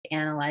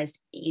analyzed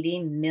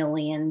 80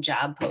 million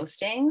job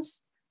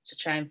postings to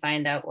try and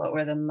find out what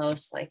were the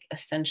most like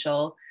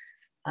essential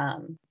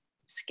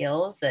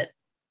skills that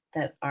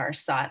are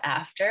sought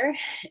after.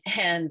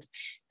 And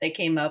they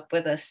came up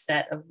with a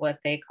set of what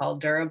they call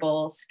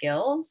durable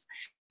skills.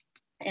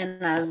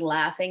 And I was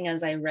laughing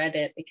as I read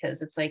it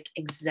because it's like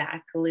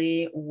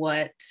exactly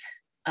what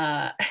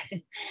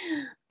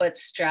what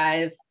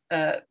Strive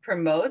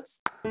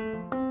promotes.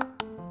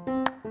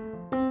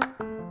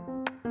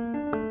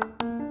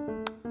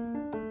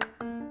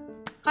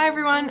 Hi,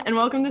 everyone, and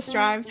welcome to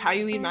Strive's How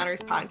You Lead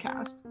Matters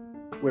podcast,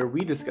 where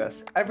we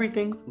discuss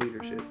everything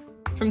leadership.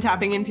 From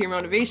tapping into your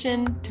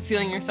motivation to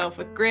fueling yourself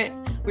with grit,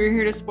 we're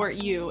here to support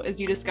you as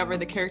you discover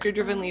the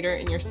character-driven leader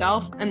in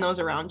yourself and those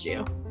around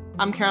you.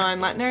 I'm Caroline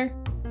Lettner.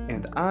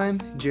 And I'm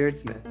Jared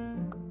Smith.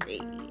 Hey.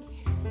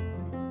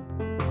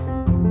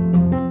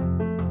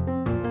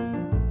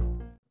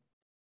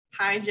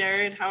 Hi,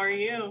 Jared. How are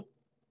you?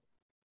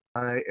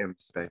 I am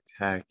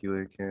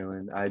spectacular,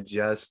 Carolyn. I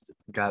just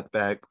got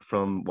back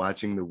from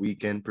watching The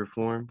Weeknd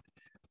perform.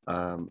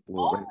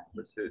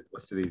 What's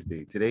today's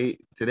date? Today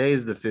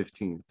is the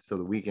 15th. So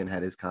The Weeknd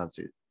had his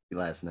concert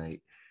last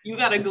night. You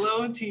got a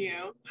glow to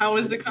you. How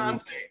was the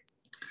concert?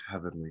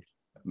 Heavenly,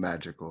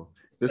 magical.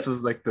 This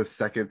was like the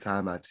second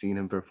time I've seen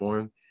him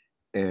perform,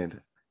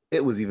 and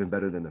it was even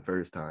better than the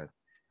first time.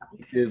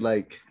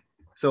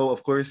 So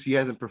of course he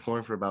hasn't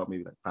performed for about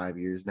maybe like 5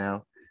 years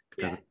now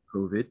because of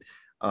COVID.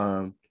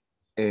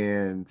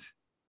 And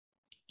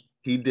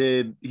he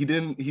had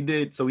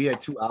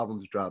 2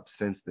 albums dropped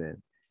since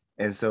then.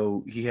 And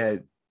so he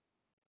had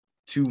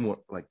two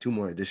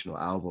more additional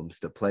albums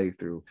to play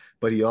through.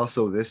 But he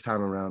also, this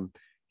time around,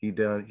 he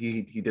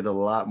did a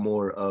lot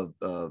more of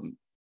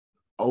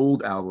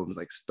old albums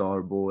like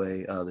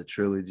Starboy, the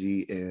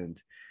trilogy,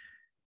 and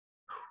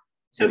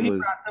so he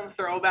brought some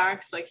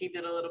throwbacks, like he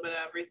did a little bit of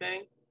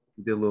everything.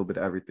 He did a little bit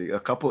of everything. A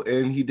couple,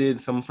 and he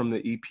did some from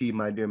the EP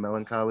My Dear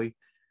Melancholy.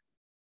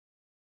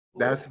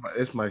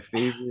 It's my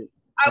favorite.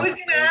 I was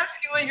gonna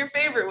ask you what your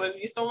favorite was.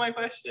 You stole my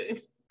question.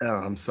 Oh,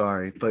 I'm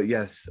sorry, but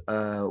yes,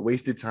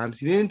 Wasted Times.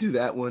 He didn't do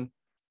that one,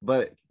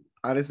 but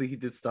honestly, he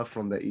did stuff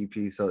from the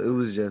EP. So it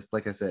was just,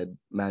 like I said,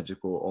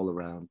 magical all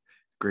around.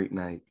 Great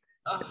night.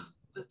 Oh,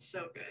 that's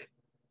so good.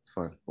 It's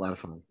fun, a lot of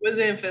fun. Was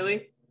it in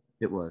Philly?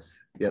 It was.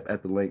 Yep,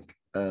 at the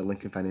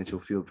Lincoln Financial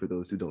Field, for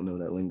those who don't know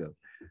that lingo.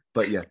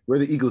 But yes, where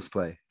the Eagles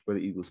play. So,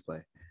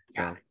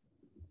 Got it.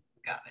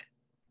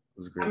 It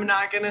was great. I'm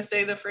not gonna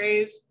say the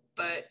phrase,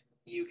 but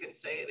you can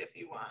say it if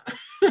you want.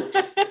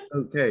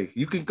 Okay,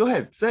 you can go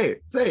ahead. Say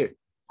it.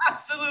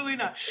 Absolutely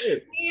not.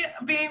 Me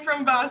being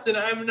from Boston,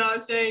 I'm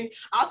not saying,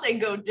 I'll say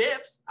go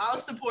Dips. I'll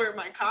support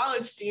my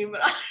college team,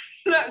 but I'm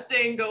not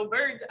saying go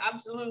Birds.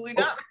 Absolutely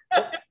not.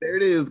 There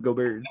it is, go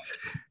Birds.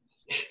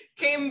 It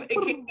came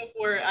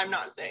before I'm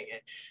not saying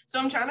it. So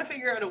I'm trying to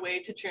figure out a way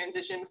to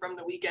transition from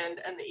The Weeknd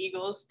and the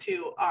Eagles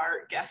to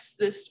our guests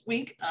this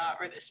week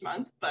or this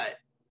month, but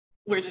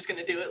we're just going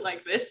to do it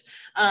like this.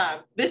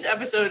 This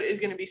episode is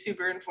going to be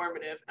super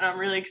informative, and I'm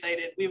really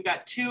excited. We've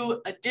got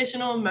 2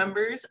 additional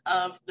members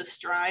of the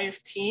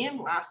Strive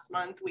team. Last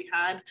month, we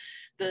had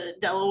the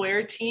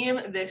Delaware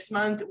team. This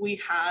month, we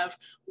have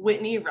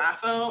Whitney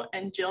Raffo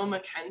and Jill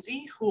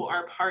McKenzie, who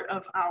are part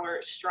of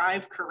our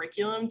Strive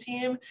curriculum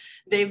team.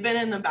 They've been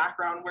in the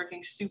background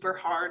working super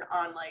hard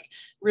on like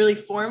really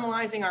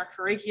formalizing our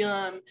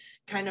curriculum,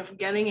 kind of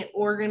getting it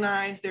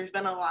organized. There's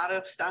been a lot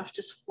of stuff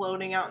just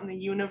floating out in the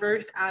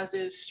universe, as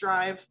is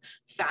Strive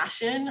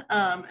fashion.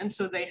 And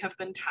so they have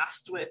been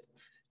tasked with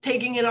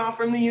taking it off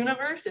from the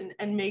universe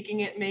and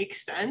making it make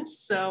sense.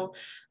 So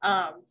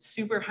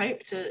super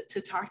hyped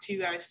to talk to you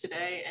guys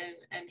today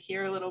and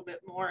hear a little bit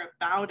more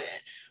about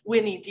it.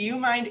 Whitney, do you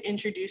mind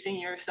introducing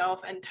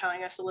yourself and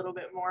telling us a little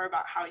bit more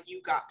about how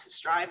you got to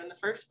Strive in the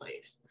first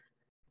place?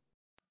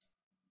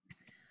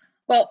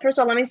 Well, first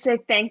of all, let me say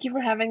thank you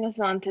for having us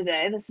on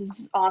today. This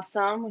is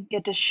awesome. We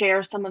get to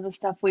share some of the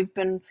stuff we've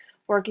been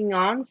working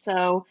on.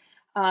 So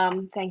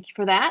thank you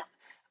for that.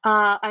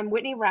 I'm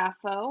Whitney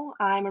Raffo.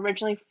 I'm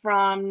originally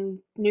from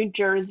New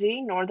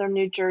Jersey, northern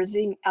New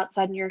Jersey,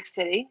 outside New York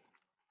City.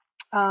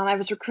 I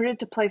was recruited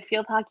to play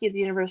field hockey at the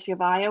University of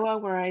Iowa,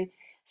 where I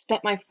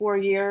spent my 4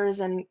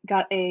 years and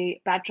got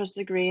a bachelor's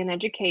degree in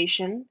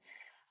education.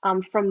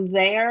 From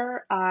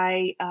there,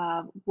 I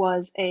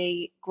was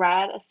a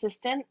grad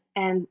assistant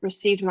and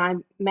received my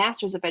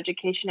master's of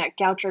education at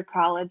Goucher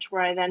College,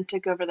 where I then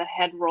took over the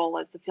head role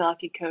as the field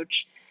hockey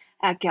coach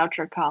at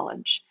Goucher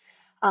College.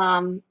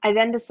 I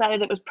then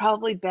decided it was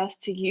probably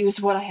best to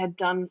use what I had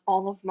done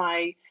all of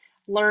my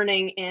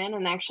learning in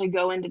and actually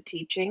go into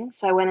teaching.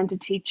 So I went into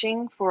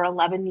teaching for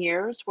 11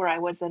 years, where I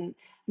was a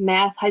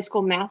high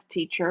school math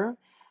teacher.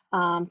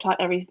 Taught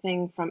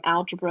everything from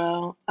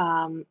algebra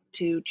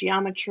to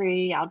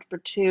geometry, algebra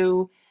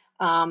 2,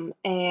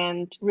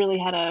 and really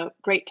had a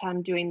great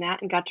time doing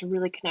that and got to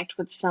really connect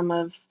with some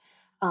of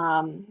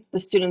the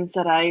students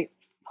that I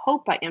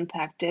hope I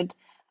impacted.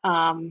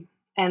 And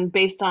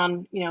based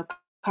on,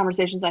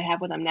 conversations I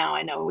have with them now,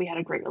 I know we had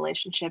a great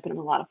relationship and it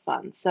was a lot of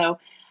fun. So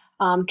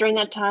during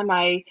that time,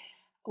 I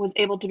was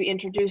able to be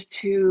introduced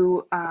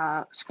to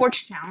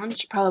Sports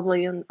Challenge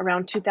probably in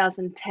around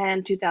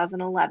 2010,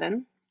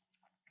 2011,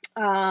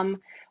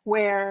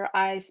 where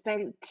I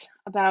spent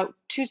about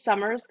 2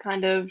 summers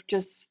kind of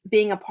just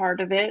being a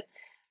part of it.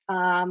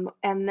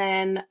 And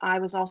then I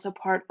was also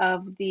part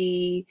of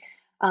the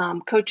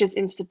Coaches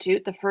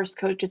Institute, the first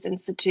Coaches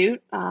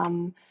Institute,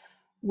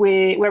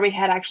 where we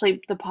had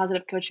actually the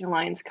Positive Coaching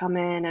Alliance come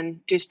in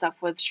and do stuff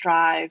with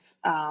Strive.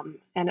 And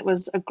it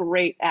was a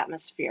great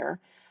atmosphere.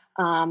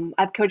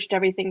 I've coached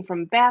everything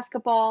from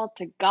basketball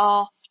to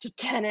golf to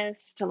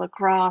tennis to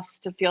lacrosse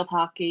to field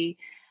hockey.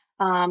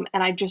 And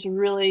I just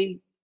really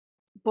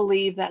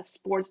believe that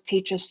sports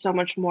teaches so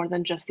much more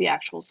than just the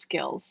actual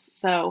skills.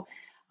 So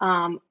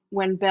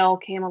when Bell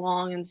came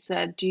along and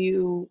said, "Do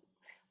you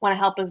want to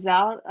help us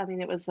out?" I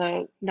mean, it was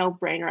a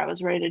no-brainer. I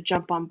was ready to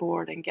jump on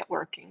board and get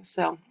working.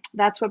 So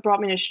that's what brought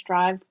me to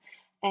Strive.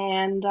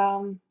 And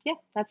yeah,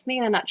 that's me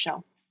in a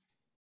nutshell.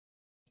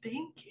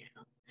 Thank you.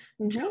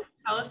 Mhm. Jill,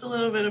 tell us a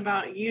little bit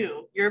about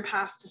you. Your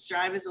path to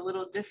Strive is a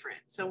little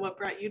different. So what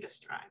brought you to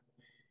Strive?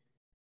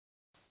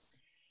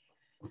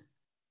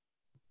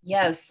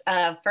 Yes.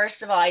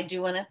 First of all, I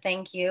do want to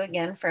thank you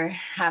again for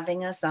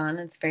having us on.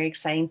 It's very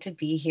exciting to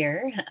be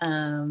here.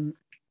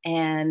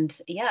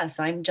 And yeah,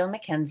 so I'm Jill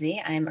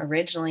McKenzie. I'm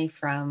originally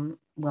from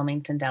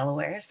Wilmington,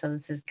 Delaware. So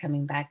this is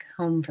coming back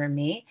home for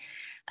me.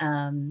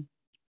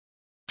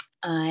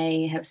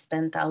 I have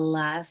spent the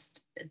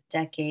last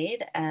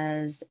decade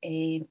as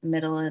a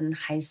middle and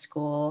high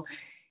school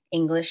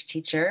English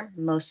teacher,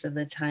 most of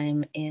the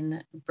time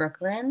in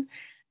Brooklyn.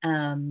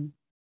 And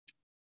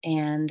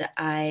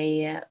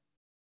I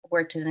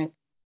worked in an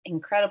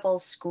incredible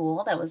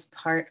school that was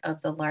part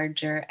of the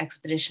larger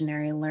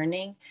Expeditionary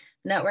Learning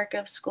network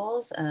of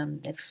schools,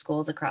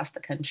 schools across the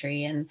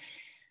country. And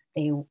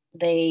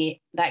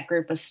that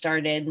group was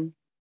started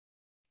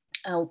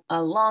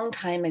a long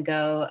time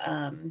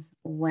ago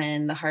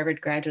when the Harvard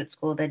Graduate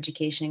School of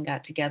Education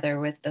got together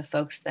with the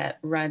folks that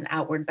run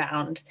Outward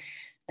Bound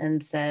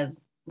and said,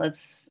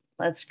 let's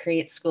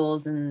create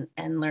schools and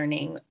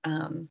learning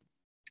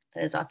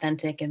that is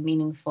authentic and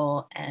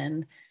meaningful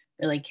and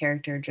really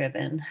character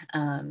driven.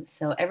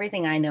 So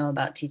everything I know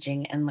about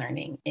teaching and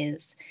learning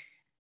is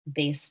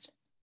based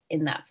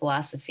in that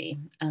philosophy.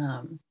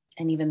 And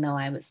even though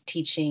I was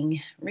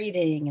teaching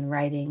reading and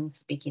writing,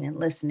 speaking and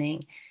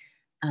listening,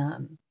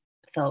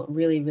 felt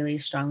really, really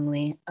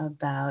strongly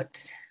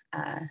about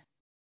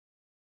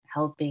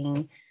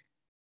helping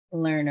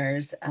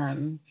learners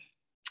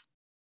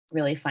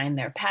really find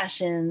their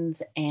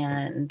passions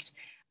and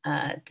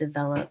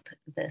develop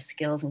the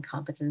skills and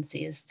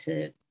competencies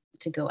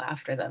to go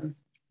after them.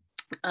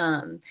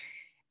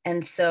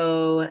 And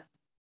so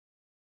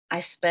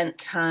I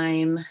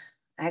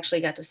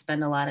actually got to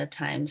spend a lot of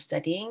time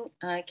studying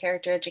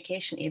character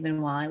education,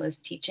 even while I was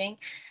teaching.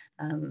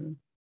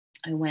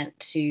 I went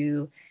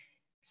to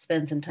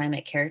spend some time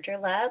at Character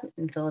Lab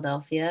in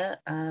Philadelphia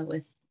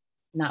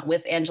not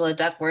with Angela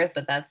Duckworth,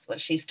 but that's what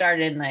she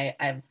started. And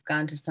I've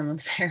gone to some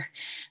of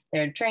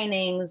their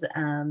trainings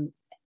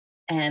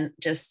and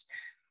just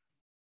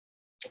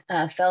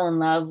fell in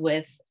love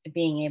with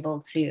being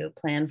able to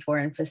plan for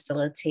and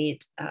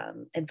facilitate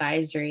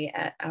advisory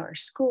at our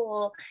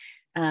school.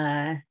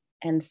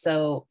 And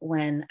so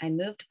when I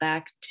moved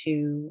back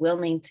to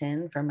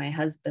Wilmington for my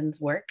husband's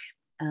work,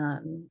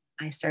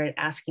 I started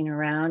asking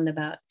around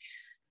about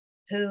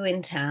who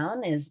in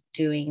town is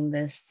doing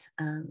this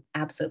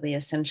absolutely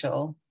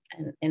essential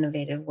and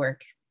innovative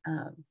work.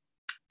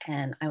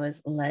 And I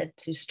was led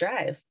to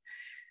Strive.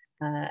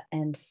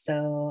 And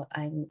so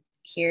I'm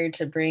here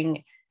to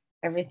bring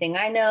everything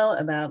I know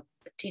about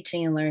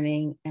teaching and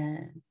learning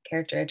and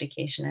character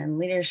education and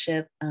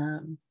leadership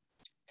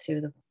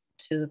to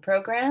the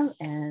program.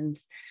 And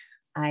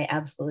I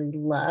absolutely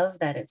love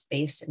that it's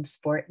based in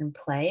sport and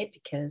play,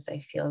 because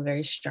I feel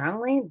very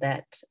strongly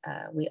that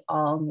we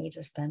all need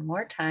to spend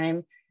more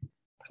time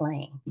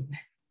playing.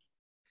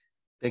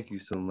 Thank you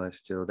so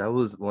much, Jill. That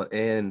was one,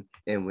 and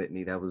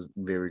Whitney, that was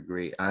very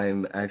great.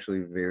 I'm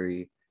actually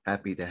very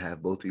happy to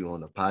have both of you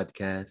on the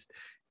podcast.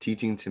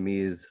 Teaching to me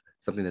is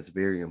something that's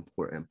very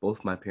important.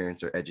 Both my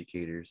parents are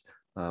educators.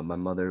 My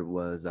mother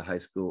was is a high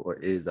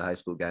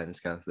school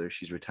guidance counselor.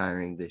 She's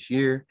retiring this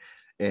year.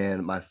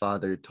 And my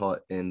father taught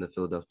in the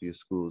Philadelphia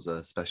schools,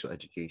 special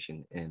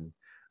education in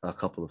a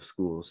couple of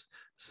schools.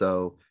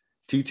 So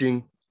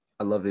teaching,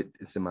 I love it.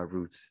 It's in my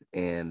roots,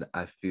 and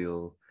I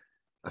feel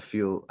a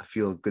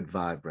good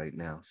vibe right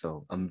now.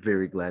 So I'm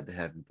very glad to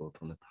have you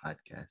both on the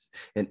podcast.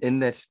 And in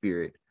that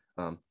spirit,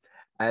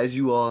 as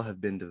you all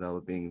have been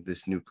developing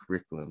this new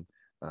curriculum,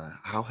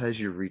 how has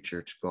your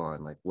research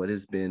gone? Like, what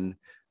has been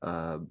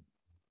a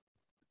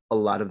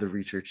lot of the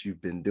research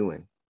you've been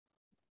doing?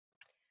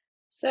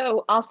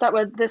 So I'll start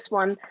with this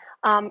one.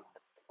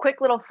 Quick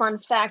little fun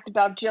fact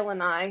about Jill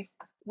and I.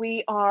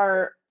 We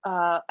are,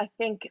 I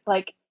think,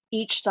 like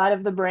each side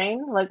of the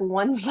brain. Like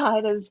one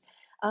side is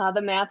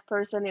the math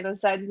person, the other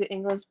side is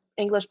the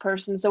English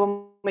person. So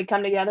when we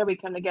come together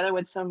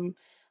with some,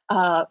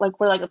 like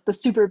we're like the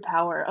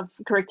superpower of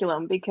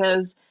curriculum,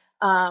 because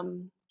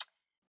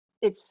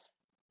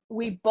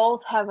we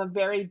both have a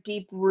very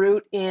deep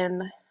root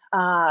in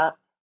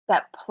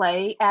that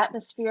play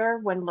atmosphere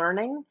when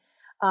learning.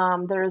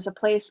 There is a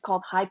place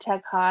called High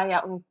Tech High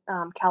out in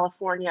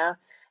California,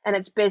 and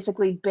it's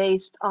basically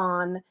based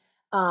on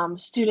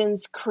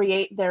students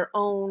create their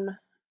own,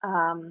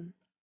 and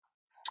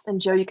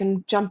Joe, you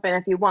can jump in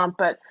if you want,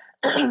 but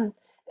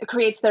it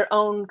creates their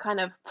own kind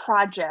of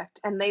project,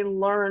 and they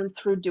learn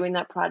through doing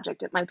that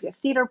project. It might be a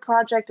theater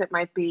project, it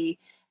might be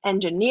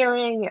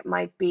engineering, it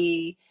might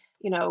be,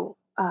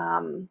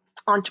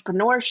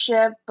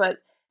 entrepreneurship, but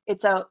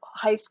it's a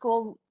high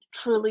school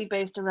truly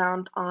based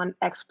around on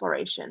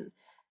exploration.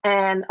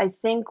 And I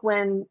think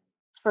when,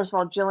 first of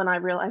all, Jill and I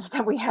realized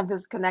that we have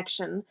this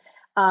connection.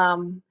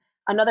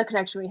 Another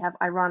connection we have,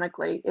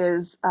 ironically,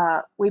 is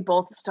we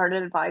both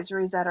started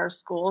advisories at our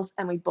schools,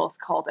 and we both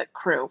called it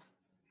Crew.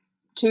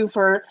 Two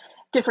for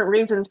different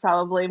reasons,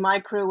 probably. My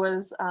crew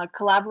was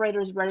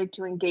collaborators ready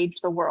to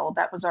engage the world.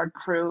 That was our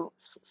crew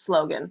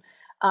slogan.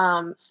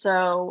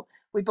 So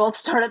we both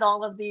started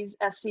all of these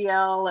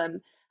SEL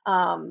and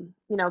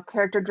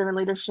character-driven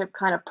leadership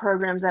kind of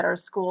programs at our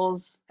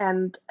schools.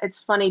 And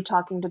it's funny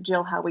talking to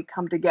Jill how we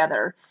come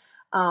together.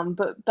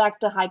 But back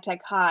to High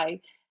Tech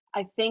High,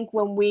 I think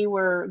when we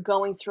were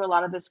going through a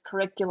lot of this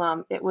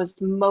curriculum, it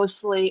was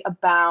mostly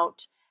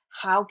about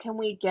how can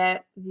we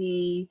get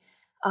the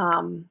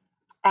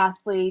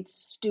athletes,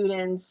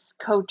 students,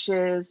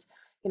 coaches,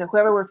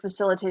 whoever we're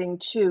facilitating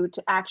to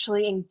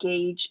actually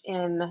engage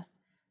in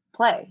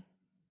play,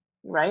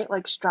 right?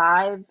 Like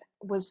Strive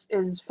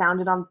is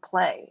founded on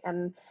play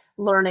and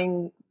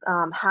learning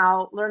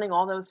learning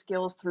all those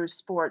skills through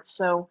sports.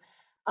 So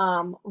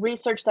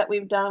research that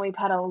we've done, we've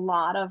had a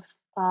lot of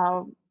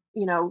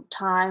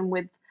time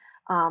with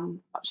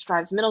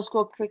Strive's middle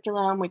school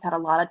curriculum. We've had a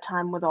lot of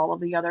time with all of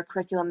the other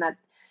curriculum that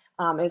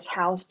is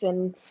housed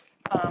in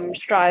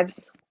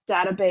Strive's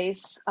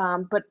database.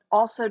 But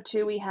also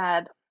too, we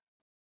had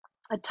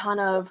a ton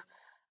of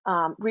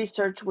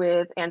research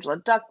with Angela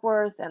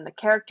Duckworth and the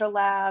Character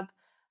Lab.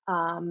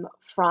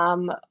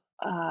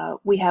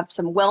 We have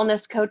some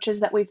wellness coaches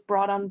that we've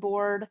brought on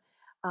board.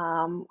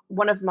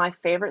 One of my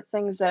favorite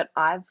things that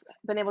I've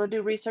been able to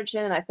do research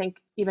in, and I think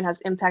even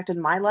has impacted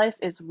my life,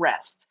 is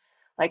rest.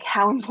 Like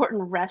how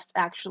important rest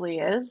actually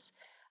is.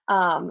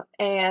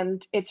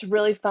 And it's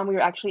really fun. We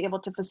were actually able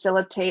to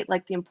facilitate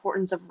like the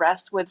importance of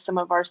rest with some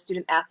of our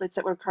student athletes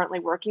that we're currently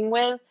working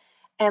with.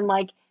 And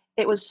like,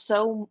 it was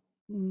so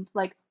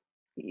like,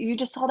 you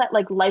just saw that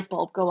like light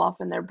bulb go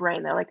off in their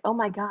brain. They're like, oh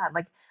my God,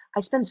 like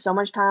I spend so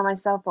much time on my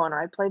cell phone, or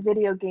I play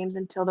video games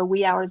until the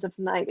wee hours of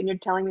night. And you're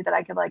telling me that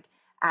I could like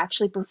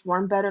actually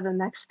perform better the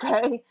next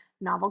day.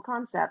 Novel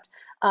concept,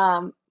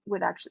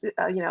 with actually,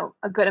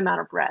 a good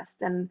amount of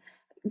rest. And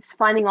it's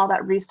finding all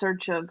that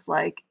research of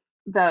like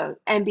the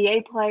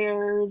NBA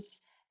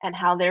players and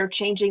how they're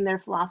changing their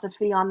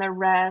philosophy on their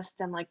rest,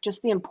 and like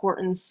just the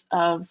importance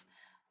of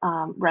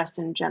rest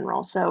in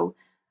general. So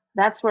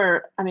that's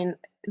where, I mean,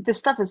 this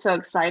stuff is so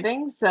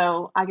exciting.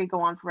 So I could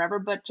go on forever,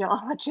 but Jill,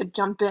 I'll let you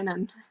jump in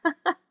and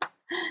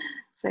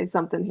say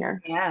something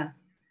here. Yeah.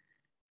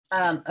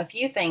 A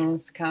few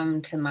things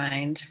come to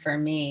mind for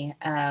me.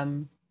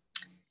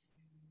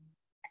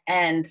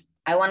 And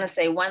I want to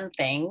say one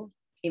thing,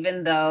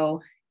 even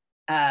though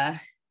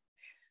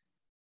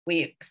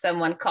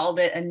someone called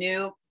it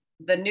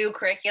the new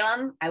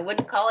curriculum, I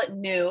wouldn't call it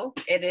new.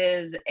 It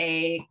is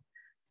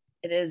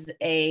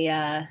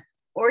a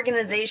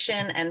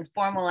organization and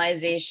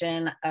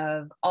formalization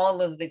of all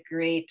of the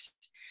great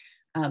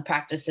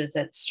practices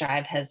that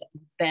Strive has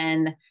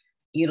been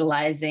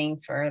utilizing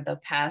for the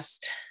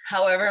past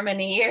however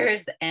many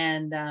years,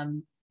 and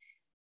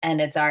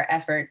it's our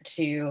effort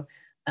to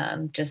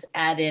just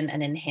add in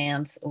and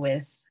enhance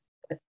with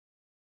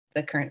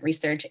the current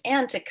research,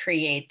 and to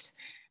create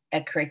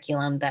a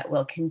curriculum that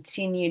will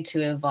continue to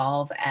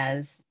evolve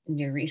as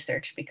new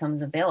research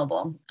becomes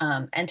available,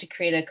 and to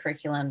create a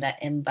curriculum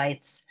that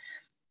invites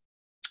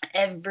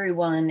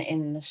everyone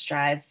in the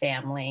Strive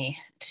family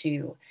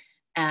to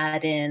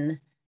add in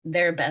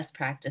their best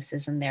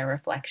practices and their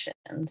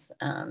reflections.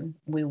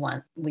 We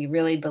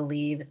really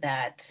believe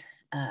that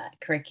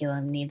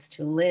curriculum needs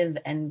to live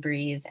and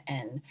breathe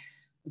and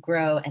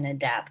grow and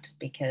adapt,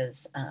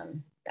 because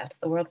that's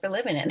the world we're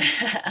living in.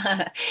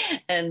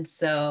 And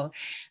so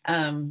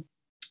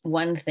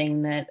one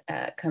thing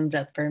that comes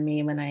up for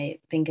me when I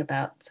think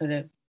about sort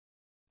of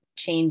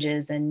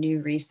changes and new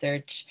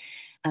research,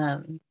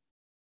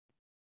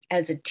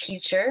 as a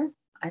teacher,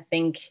 I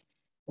think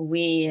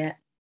we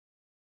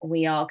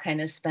all kind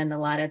of spend a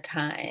lot of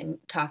time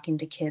talking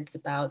to kids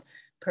about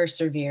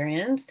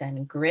perseverance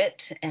and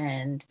grit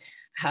and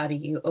how do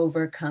you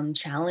overcome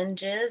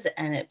challenges.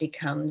 And it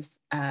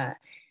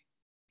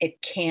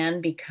can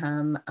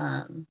become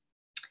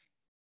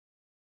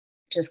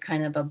just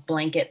kind of a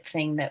blanket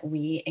thing that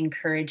we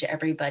encourage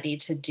everybody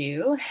to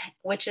do,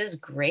 which is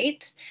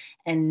great.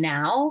 And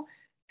now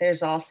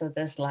there's also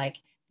this like,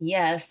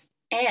 yes,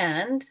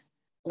 and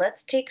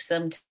let's take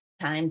some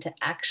time to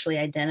actually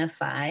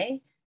identify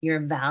your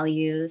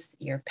values,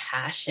 your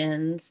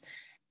passions,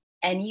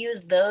 and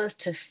use those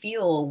to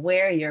fuel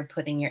where you're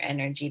putting your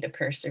energy to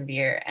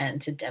persevere and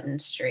to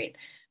demonstrate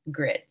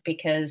grit.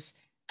 Because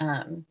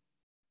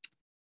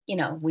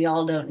we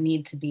all don't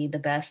need to be the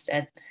best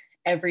at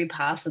every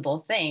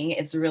possible thing.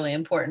 It's really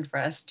important for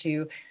us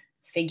to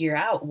figure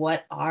out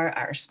what are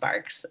our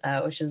sparks,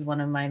 which is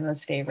one of my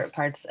most favorite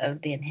parts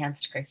of the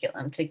enhanced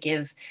curriculum, to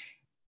give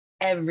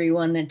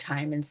everyone the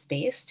time and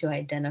space to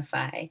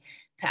identify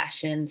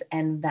passions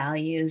and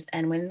values.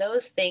 And when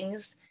those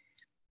things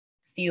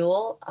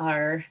fuel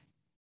our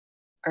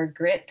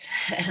grit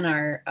and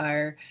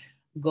our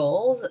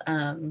goals,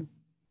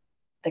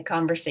 the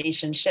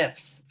conversation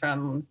shifts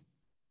from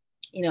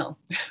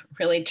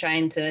really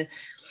trying to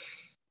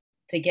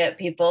get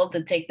people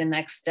to take the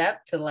next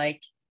step to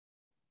like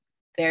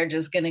they're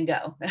just gonna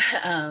go.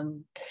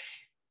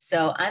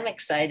 So I'm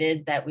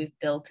excited that we've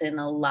built in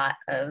a lot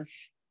of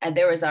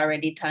there was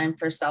already time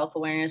for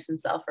self-awareness and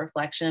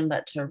self-reflection,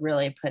 but to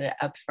really put it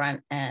up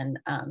front and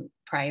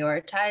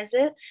prioritize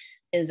it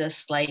is a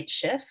slight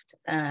shift.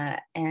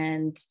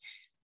 And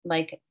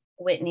like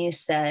Whitney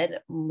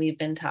said, we've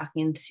been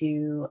talking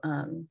to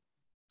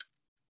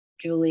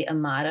Julie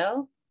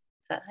Amato.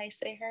 Is that how you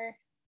say her?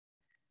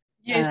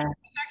 Yes,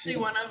 she's actually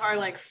one of our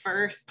like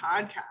first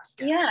podcasts.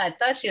 Yeah, I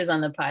thought she was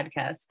on the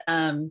podcast.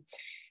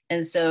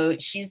 And so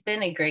she's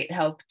been a great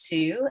help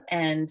too.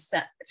 And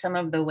some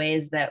of the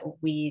ways that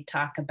we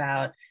talk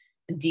about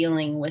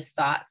dealing with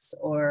thoughts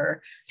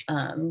or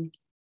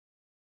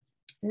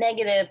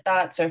negative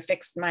thoughts or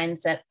fixed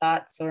mindset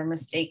thoughts or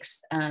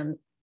mistakes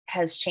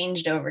has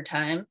changed over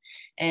time.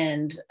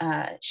 And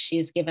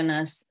she's given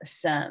us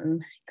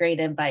some great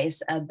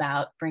advice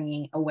about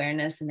bringing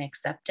awareness and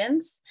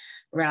acceptance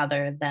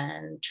rather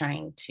than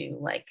trying to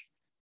like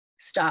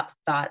stop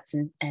thoughts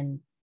and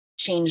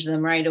change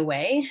them right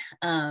away,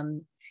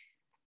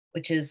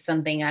 which is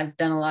something I've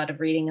done a lot of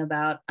reading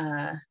about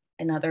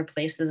in other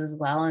places as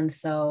well. And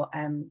so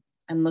I'm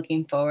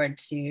looking forward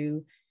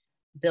to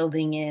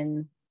building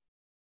in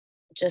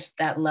just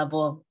that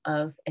level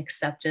of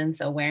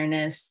acceptance,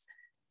 awareness,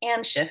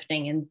 and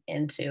shifting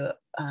into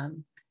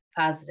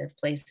positive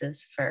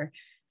places for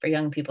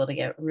young people to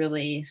get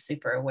really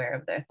super aware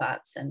of their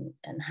thoughts and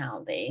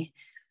how they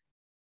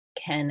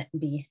can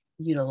be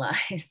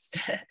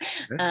utilized.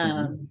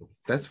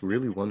 That's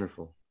really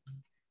wonderful.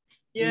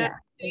 Yeah,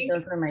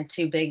 those are my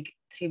two big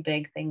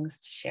things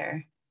to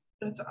share.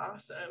 That's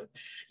awesome.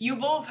 You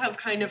both have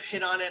kind of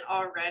hit on it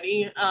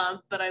already,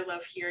 but I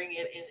love hearing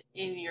it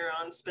in your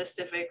own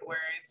specific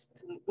words.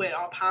 Wait,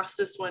 I'll pass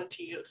this one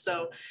to you.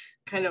 So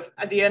kind of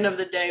at the end of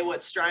the day,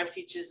 what Strive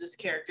teaches is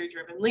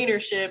character-driven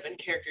leadership, and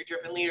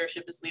character-driven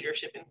leadership is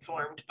leadership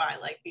informed by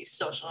like these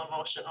social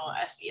emotional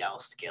SEL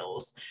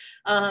skills.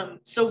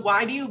 So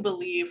why do you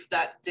believe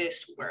that the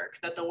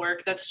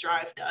work that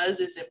Strive does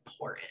is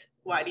important?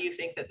 Why do you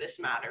think that this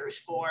matters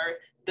for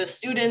the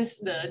students,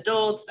 the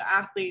adults, the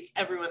athletes,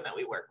 everyone that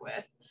we work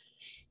with?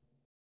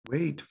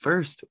 Wait,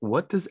 first,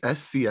 what does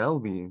SEL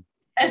mean?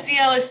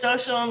 SEL is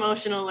social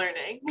emotional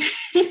learning.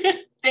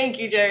 Thank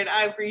you, Jared.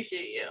 I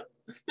appreciate you.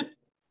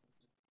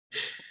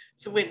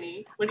 So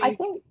Whitney, what do you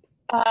think?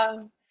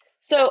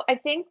 I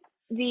think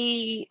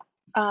the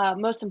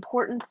most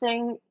important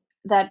thing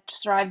that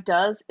Strive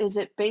does is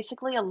it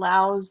basically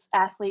allows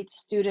athletes,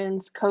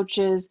 students,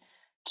 coaches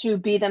to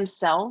be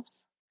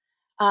themselves.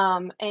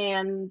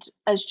 And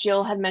as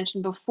Jill had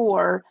mentioned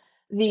before,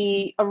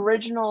 the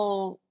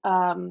original,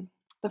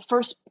 the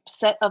first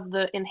set of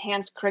the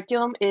enhanced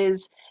curriculum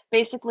is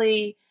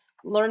basically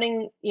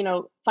learning,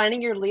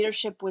 finding your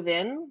leadership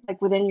within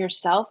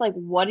yourself. Like,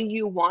 what do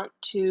you want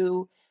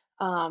to,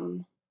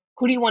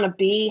 who do you want to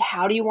be?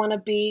 How do you want to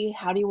be?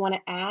 How do you want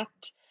to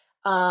act?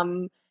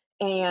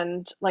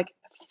 And like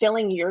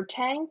filling your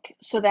tank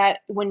so that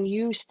when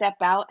you step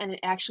out and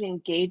actually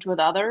engage with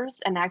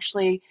others and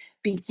actually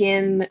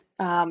begin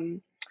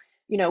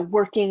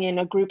working in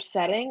a group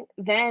setting,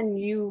 then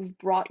you've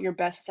brought your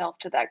best self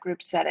to that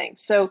group setting.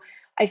 So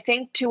I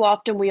think too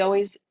often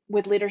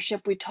with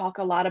leadership, we talk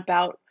a lot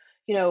about,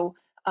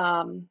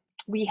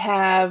 we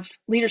have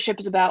leadership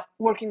is about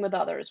working with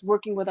others,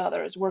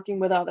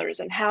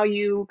 and how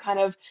you kind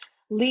of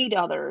lead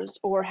others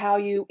or how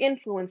you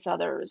influence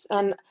others.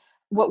 And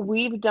what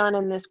we've done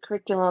in this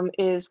curriculum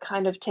is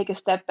kind of take a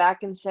step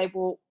back and say,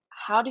 well,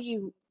 how do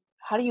you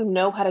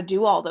know how to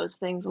do all those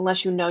things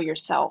unless you know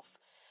yourself?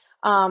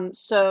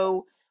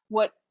 So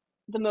what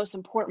the most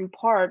important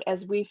part,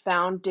 as we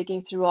found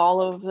digging through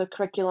all of the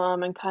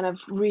curriculum and kind of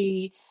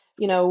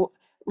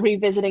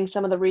revisiting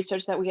some of the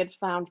research that we had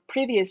found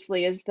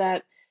previously, is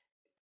that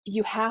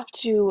you have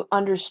to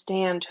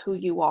understand who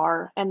you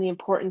are and the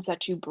importance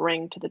that you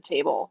bring to the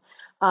table.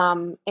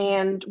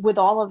 And with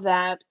all of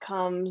that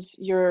comes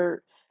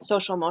your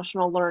social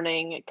emotional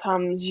learning. It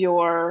comes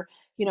your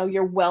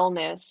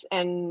wellness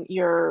and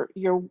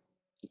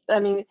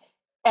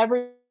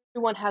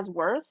everyone has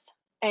worth,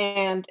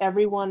 and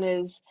everyone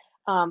is,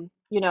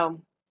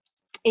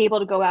 able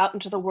to go out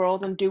into the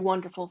world and do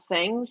wonderful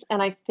things.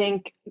 And I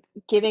think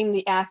giving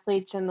the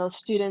athletes and the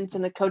students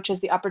and the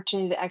coaches the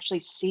opportunity to actually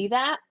see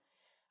that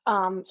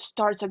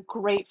starts a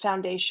great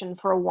foundation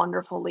for a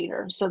wonderful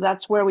leader. So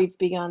that's where we've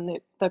begun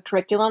the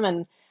curriculum.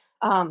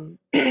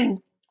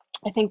 And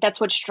I think that's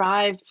what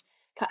Strive,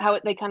 how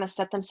they kind of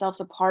set themselves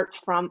apart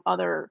from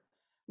other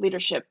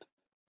leadership,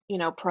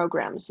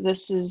 programs.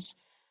 This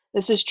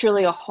is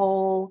truly a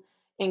whole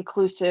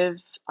inclusive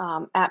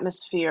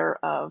atmosphere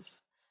of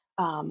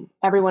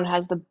everyone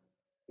has the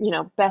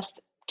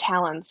best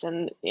talents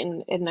and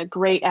in a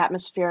great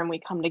atmosphere, and we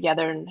come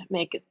together and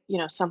make it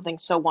something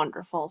so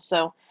wonderful.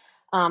 So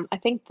I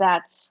think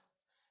that's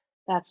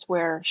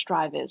where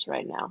Strive is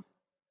right now.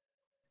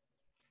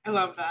 I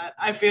love that.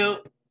 I feel,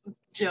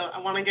 Jill, I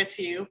want to get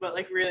to you, but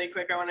like really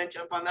quick, I want to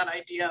jump on that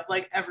idea of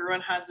like everyone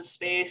has a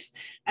space.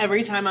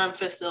 Every time I'm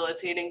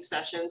facilitating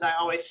sessions, I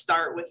always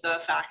start with the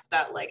fact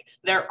that like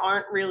there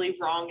aren't really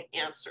wrong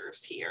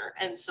answers here.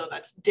 And so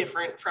that's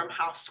different from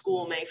how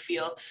school may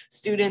feel.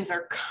 Students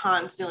are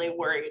constantly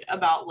worried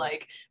about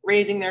like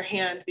raising their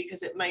hand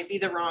because it might be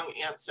the wrong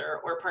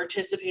answer, or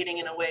participating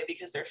in a way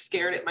because they're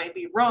scared it might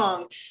be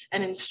wrong.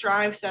 And in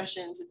Strive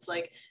sessions, it's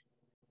like,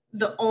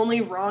 the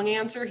only wrong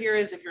answer here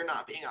is if you're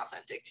not being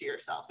authentic to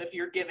yourself, if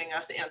you're giving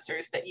us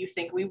answers that you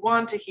think we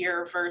want to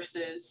hear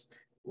versus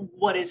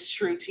what is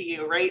true to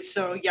you, right?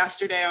 So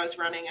yesterday I was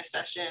running a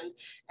session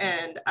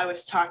and I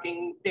was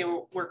talking, they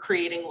were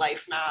creating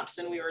life maps,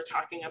 and we were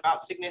talking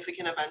about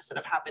significant events that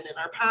have happened in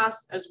our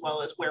past, as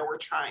well as where we're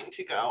trying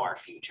to go, our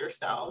future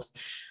selves.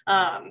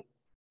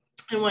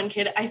 And one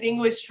kid, I think,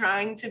 was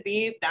trying to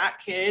be that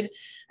kid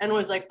and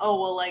was like,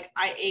 oh, well, like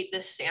I ate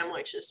this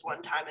sandwich this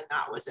one time and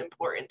that was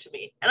important to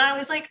me. And I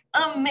was like,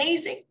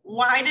 amazing.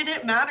 Why did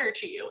it matter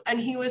to you? And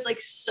he was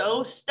like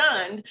so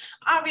stunned.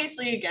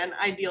 Obviously, again,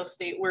 ideal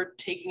state, we're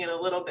taking it a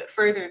little bit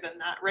further than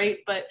that, right?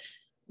 But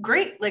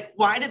great. Like,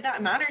 why did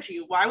that matter to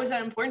you? Why was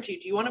that important to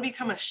you? Do you want to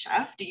become a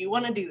chef? Do you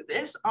want to do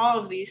this? All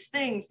of these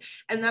things.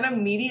 And that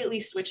immediately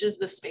switches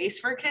the space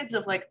for kids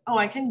of like, oh,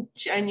 I can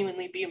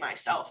genuinely be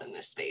myself in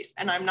this space.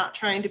 And I'm not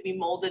trying to be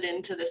molded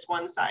into this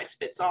one size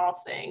fits all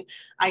thing.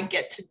 I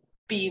get to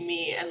be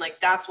me. And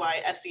like, that's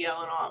why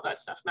SEL and all of that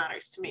stuff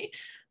matters to me.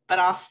 But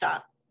I'll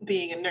stop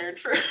being a nerd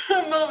for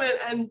a moment.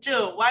 And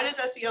Jill, why does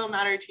SEL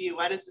matter to you?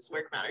 Why does this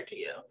work matter to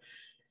you?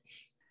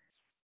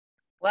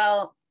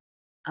 Well,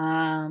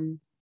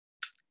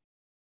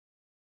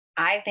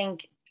 I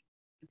think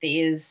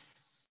these,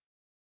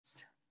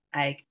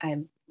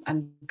 I'm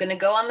gonna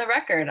go on the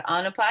record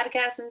on a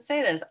podcast and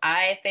say this.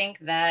 I think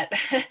that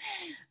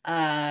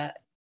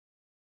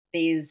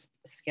these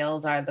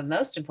skills are the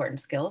most important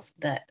skills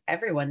that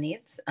everyone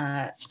needs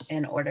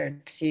in order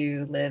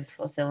to live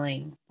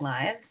fulfilling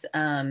lives.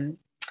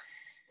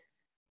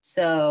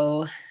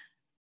 So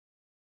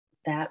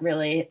that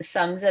really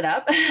sums it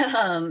up.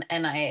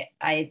 And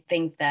I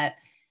think that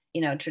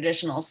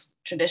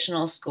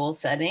traditional school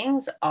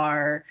settings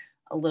are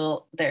a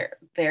little,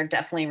 they're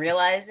definitely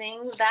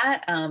realizing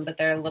that, but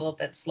they're a little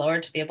bit slower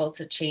to be able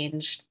to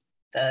change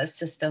the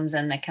systems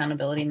and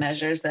accountability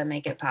measures that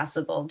make it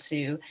possible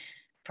to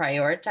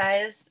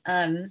prioritize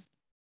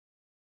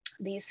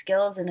these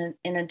skills in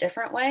a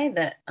different way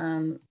that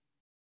than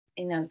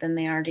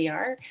they already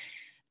are.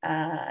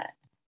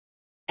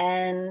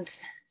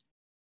 And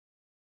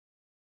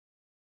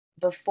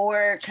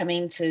before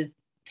coming to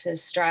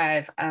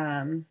Strive,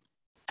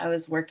 I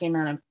was working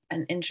on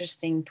an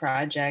interesting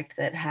project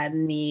that had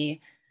me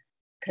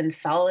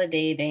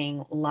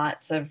consolidating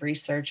lots of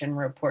research and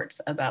reports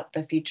about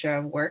the future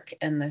of work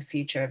and the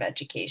future of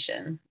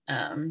education,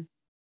 and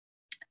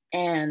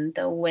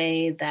the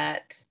way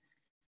that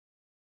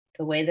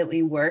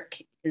we work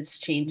is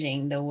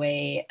changing, the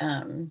way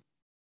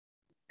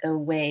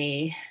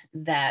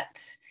that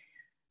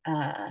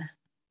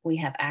we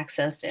have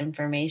access to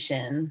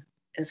information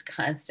is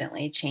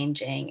constantly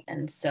changing.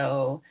 And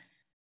so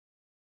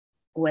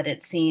what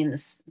it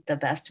seems the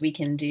best we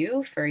can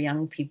do for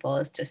young people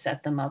is to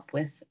set them up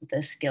with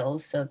the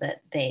skills so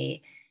that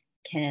they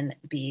can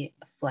be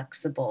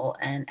flexible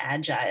and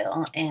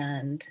agile,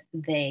 and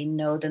they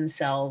know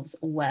themselves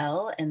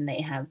well, and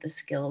they have the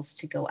skills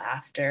to go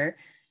after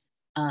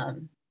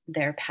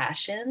their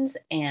passions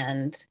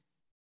and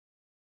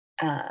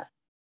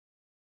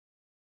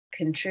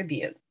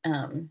contribute,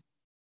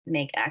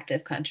 make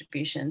active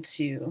contribution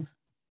to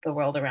the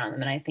world around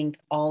them. And I think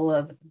all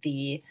of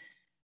the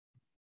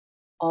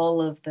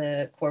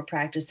core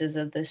practices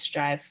of the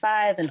Strive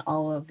 5 and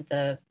all of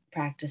the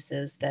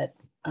practices that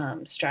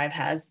Strive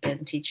has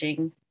been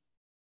teaching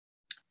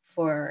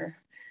for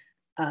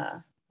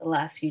the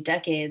last few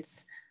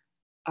decades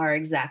are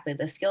exactly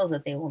the skills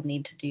that they will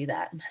need to do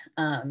that.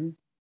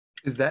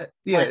 Is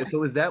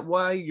that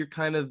why you're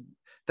kind of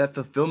that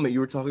fulfillment you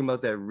were talking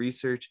about, that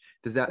research,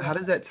 how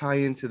does that tie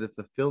into the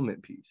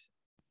fulfillment piece?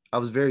 I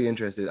was very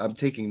interested. I'm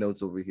taking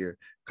notes over here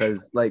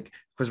because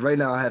right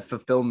now I have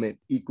fulfillment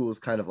equals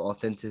kind of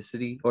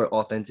authenticity or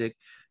authentic.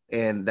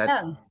 And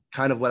that's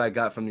kind of what I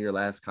got from your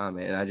last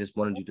comment. And I just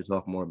wanted you to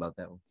talk more about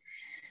that one.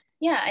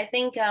 Yeah, I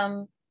think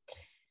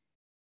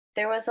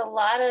there was a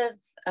lot of,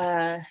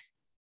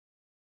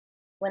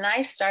 when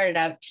I started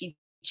out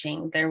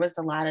teaching, there was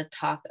a lot of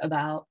talk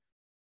about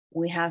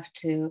we have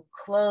to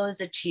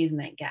close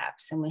achievement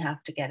gaps, and we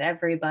have to get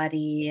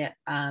everybody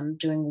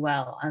doing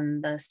well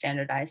on the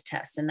standardized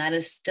tests. And that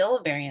is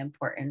still very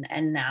important.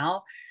 And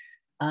now,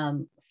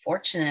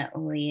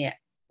 fortunately,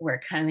 we're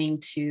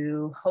coming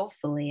to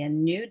hopefully a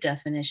new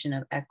definition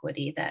of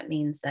equity. That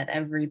means that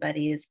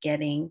everybody is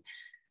getting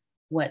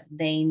what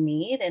they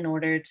need in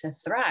order to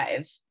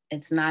thrive.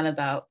 It's not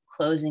about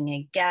closing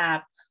a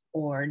gap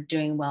or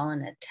doing well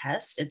in a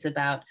test. It's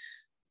about,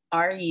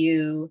 are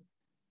you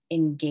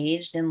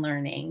engaged in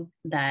learning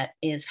that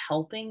is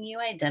helping you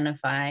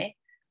identify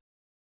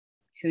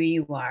who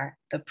you are,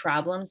 the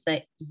problems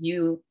that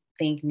you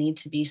think need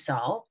to be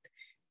solved,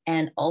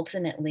 and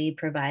ultimately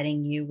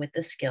providing you with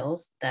the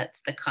skills,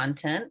 that's the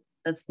content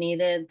that's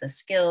needed, the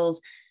skills,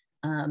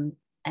 and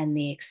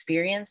the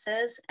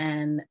experiences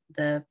and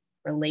the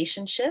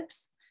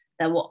relationships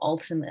that will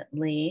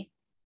ultimately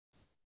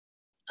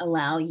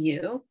allow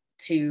you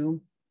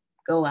to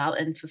go out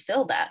and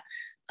fulfill that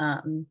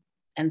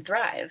and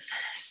thrive.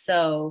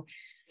 So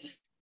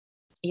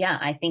yeah,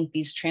 I think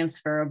these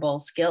transferable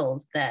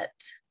skills that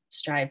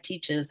Strive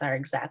teaches are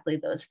exactly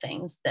those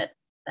things that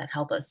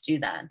help us do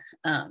that.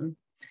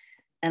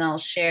 And I'll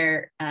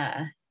share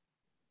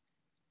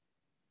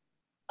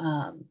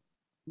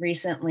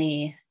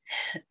recently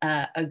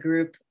a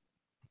group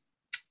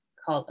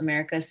called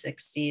America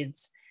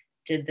Succeeds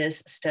did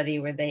this study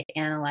where they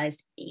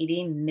analyzed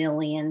 80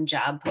 million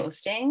job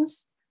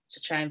postings to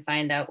try and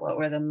find out what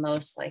were the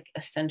most like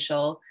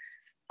essential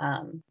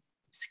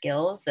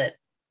skills that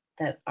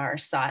are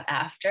sought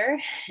after.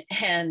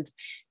 And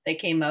they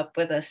came up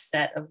with a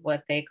set of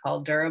what they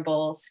call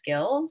durable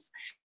skills.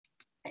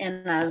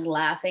 And I was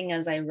laughing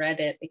as I read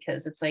it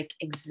because it's like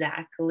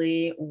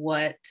exactly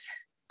what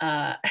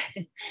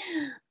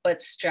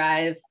what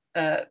Strive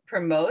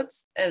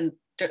promotes. And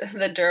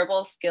the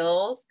durable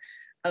skills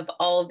of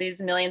all of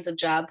these millions of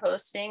job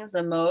postings,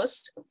 the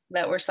most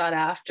that were sought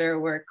after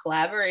were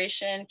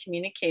collaboration,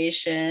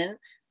 communication,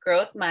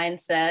 growth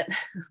mindset,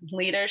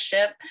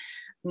 leadership,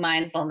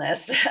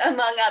 mindfulness,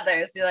 among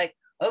others. You're like,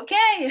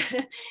 okay,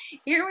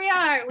 here we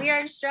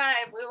are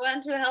Strive. We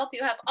want to help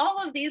you have all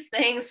of these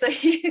things so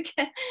you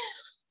can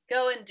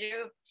go and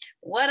do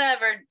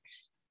whatever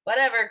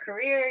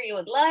career you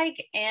would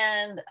like,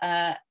 and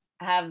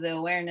have the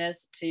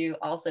awareness to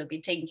also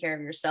be taking care of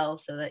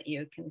yourself so that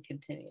you can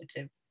continue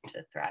to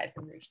thrive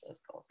and reach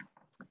those goals.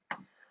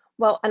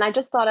 Well, and I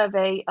just thought of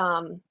a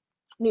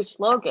new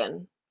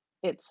slogan.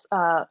 It's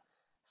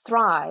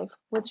Thrive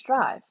with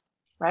Strive,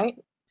 right?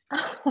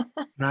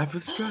 Thrive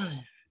with Strive.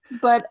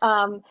 But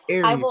I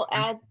Airy. will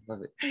add,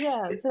 Love it.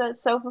 yeah, so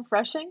that's so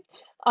refreshing.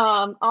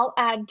 I'll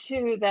add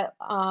too that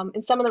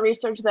in some of the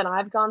research that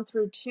I've gone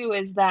through too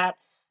is that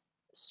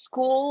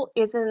school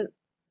isn't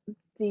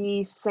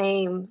the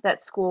same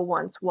that school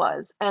once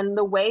was. And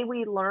the way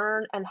we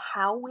learn and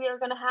how we are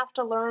going to have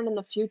to learn in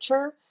the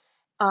future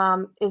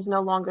is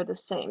no longer the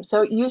same.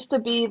 So it used to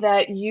be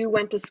that you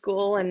went to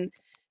school and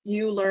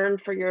you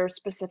learned for your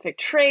specific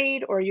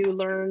trade, or you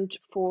learned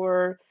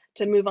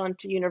to move on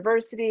to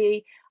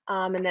university.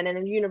 And then in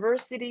a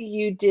university,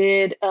 you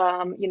did,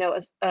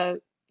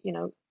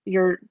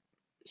 your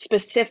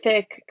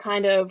specific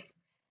kind of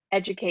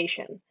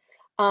education.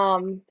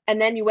 And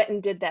then you went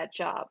and did that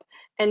job.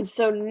 And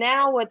so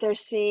now what they're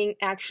seeing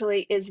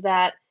actually is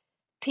that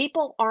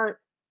people aren't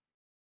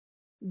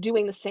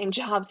doing the same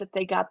jobs that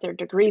they got their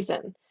degrees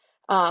in.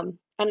 And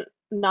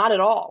not at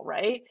all,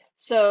 right?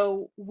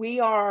 So we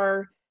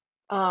are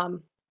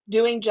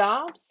doing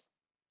jobs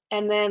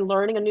and then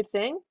learning a new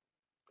thing,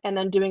 and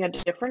then doing a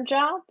different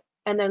job,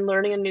 and then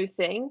learning a new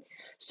thing.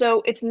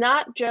 So it's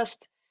not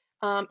just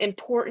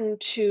important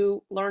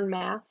to learn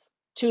math,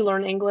 to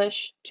learn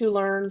English, to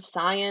learn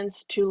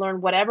science, to learn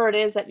whatever it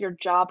is that your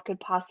job could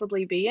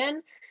possibly be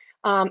in.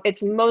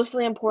 It's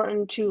mostly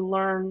important to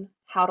learn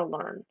how to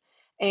learn.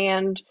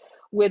 And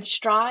with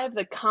Strive,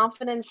 the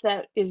confidence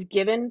that is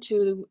given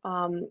to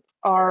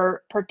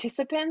our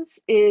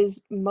participants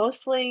is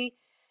mostly,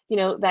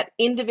 that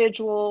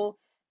individual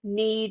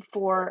need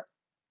for,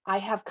 I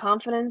have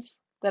confidence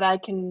that I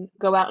can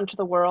go out into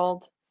the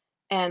world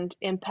and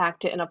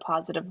impact it in a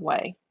positive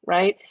way,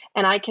 right?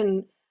 And I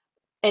can,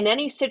 in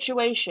any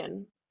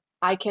situation,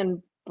 I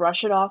can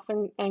brush it off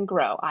and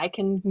grow. I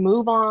can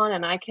move on,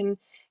 and I can,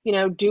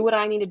 do what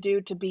I need to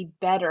do to be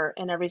better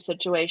in every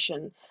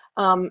situation.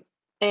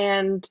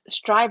 And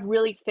Strive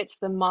really fits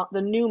the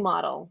new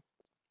model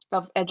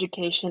of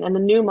education and the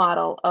new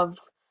model of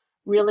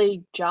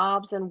really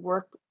jobs and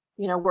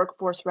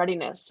workforce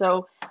readiness.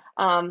 So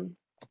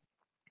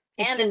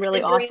it's been really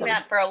doing awesome.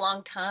 that for a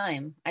long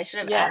time. I should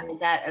have added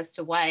that as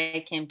to why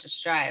I came to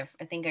Strive.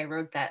 I think I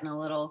wrote that in a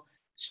little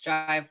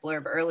Strive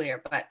blurb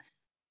earlier, but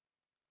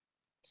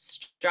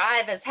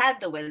Strive has had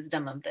the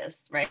wisdom of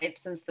this, right?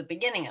 Since the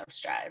beginning of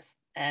Strive,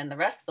 and the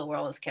rest of the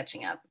world is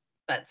catching up.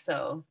 But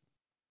so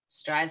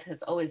Strive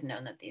has always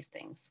known that these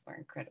things were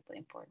incredibly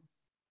important.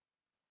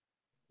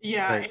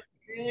 Yeah, Right.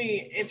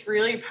 it's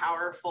really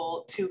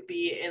powerful to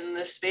be in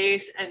the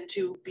space and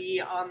to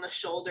be on the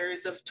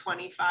shoulders of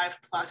 25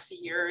 plus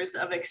years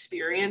of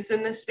experience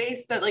in this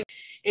space, that like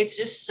it's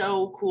just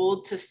so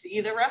cool to see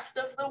the rest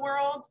of the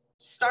world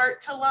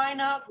start to line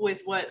up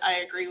with what, I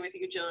agree with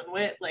you, Jill and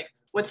Whit, like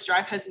what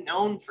Strive has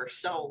known for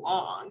so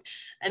long.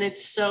 And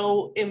it's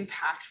so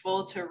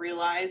impactful to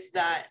realize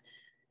that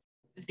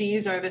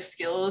these are the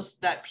skills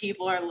that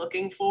people are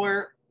looking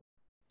for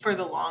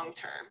the long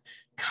term.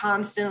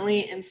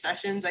 Constantly in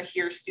sessions, I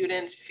hear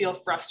students feel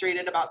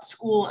frustrated about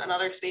school and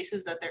other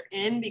spaces that they're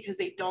in because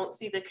they don't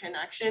see the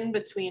connection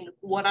between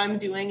what I'm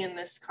doing in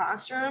this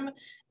classroom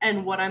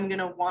and what I'm going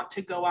to want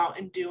to go out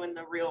and do in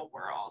the real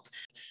world.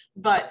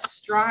 But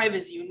Strive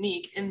is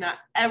unique in that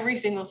every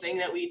single thing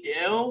that we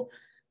do,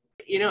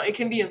 you know, it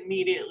can be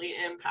immediately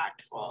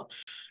impactful.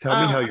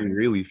 Tell me how you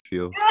really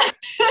feel.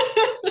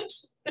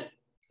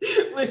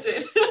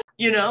 Listen,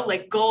 you know,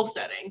 like goal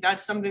setting,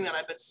 that's something that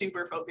I've been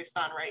super focused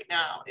on right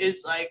now,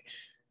 is like,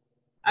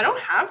 I don't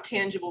have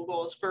tangible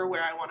goals for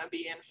where I want to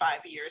be in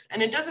 5 years.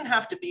 And it doesn't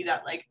have to be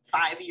that like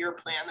 5-year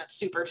plan that's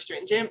super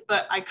stringent,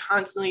 but I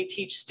constantly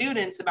teach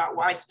students about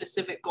why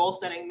specific goal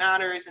setting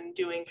matters, and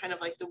doing kind of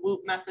like the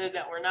WHOOP method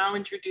that we're now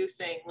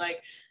introducing.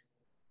 Like,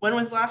 when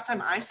was the last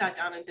time I sat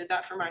down and did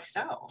that for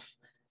myself?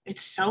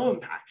 It's so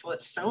impactful.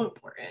 It's so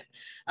important.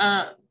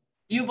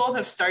 You both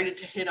have started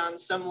to hit on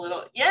some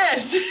little,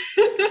 yes.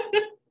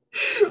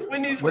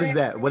 What is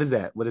that? What is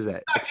that? What is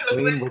that?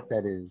 Explain what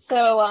that is.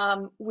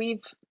 So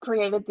we've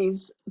created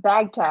these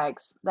bag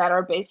tags that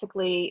are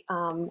basically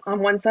on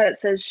one side it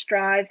says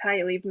Strive, how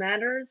you leave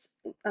matters,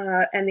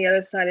 and the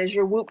other side is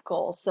your WHOOP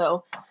goal.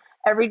 So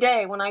every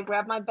day when I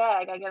grab my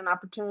bag, I get an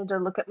opportunity to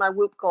look at my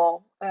WHOOP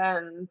goal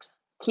and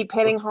keep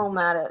hitting home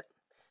at it.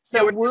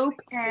 So WHOOP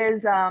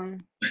is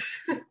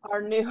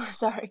our new,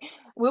 sorry,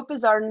 WHOOP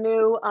is our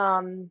new,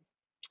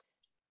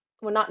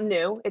 well, not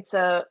new, it's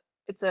a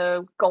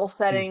goal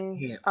setting.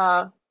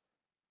 Enhanced.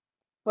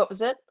 What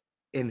was it?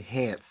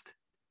 Enhanced.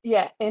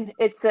 Yeah, and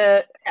it's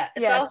a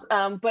yes,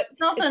 but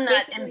it's also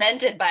not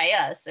invented by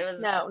us. It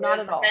was not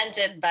at all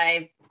invented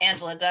by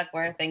Angela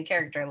Duckworth and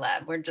Character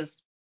Lab. We're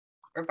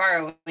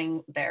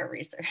borrowing their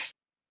research.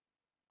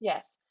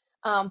 Yes,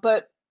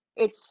 but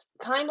it's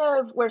kind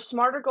of where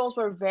Smarter Goals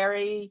were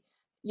very,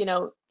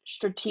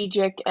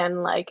 strategic,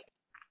 and like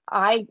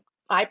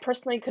I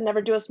personally could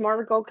never do a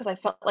Smarter Goal because I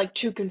felt like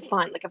too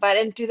confined. Like if I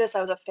didn't do this,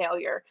 I was a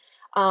failure.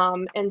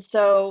 And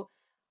so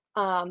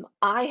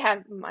I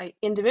have my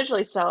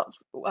individually self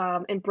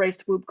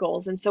embraced WHOOP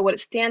goals. And so what it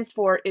stands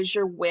for is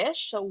your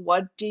wish. So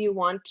what do you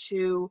want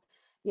to,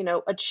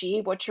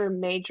 achieve? What's your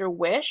major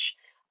wish?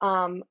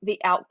 The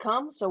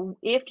outcome. So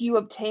if you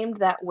obtained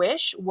that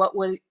wish, what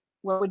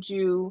would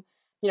you,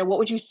 what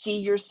would you see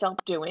yourself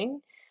doing?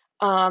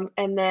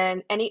 And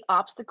then any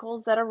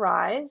obstacles that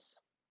arise,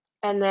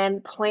 and then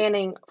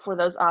planning for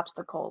those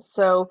obstacles.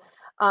 So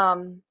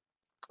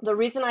the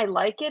reason I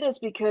like it is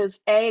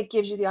because it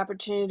gives you the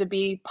opportunity to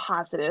be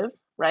positive,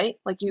 right?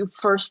 Like you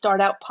first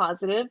start out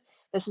positive.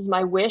 This is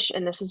my wish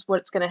and this is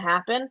what's going to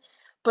happen.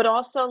 But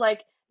also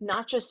like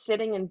not just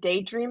sitting and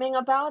daydreaming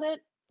about it,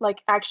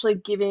 like actually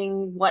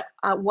giving what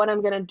I'm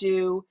going to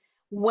do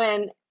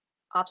when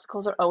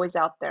obstacles are always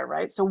out there,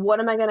 right? So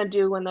what am I going to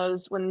do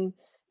when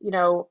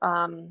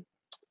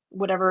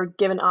whatever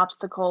given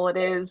obstacle it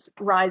is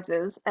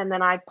rises, and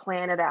then I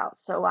plan it out.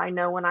 So I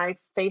know when I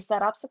face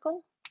that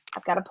obstacle,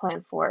 I've got a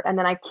plan for it. And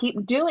then I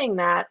keep doing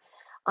that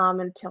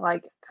until I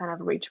kind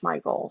of reach my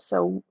goal.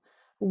 So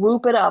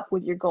WHOOP it up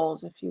with your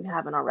goals if you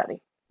haven't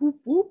already. Whoop,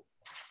 whoop.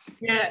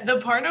 Yeah, the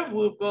part of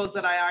WHOOP goals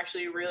that I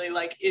actually really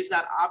like is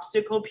that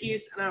obstacle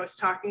piece. And I was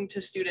talking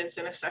to students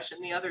in a session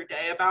the other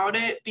day about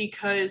it,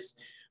 because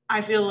I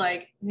feel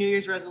like New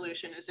Year's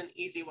resolution is an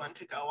easy one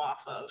to go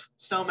off of.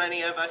 So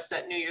many of us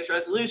set New Year's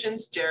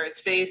resolutions. Jared's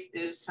face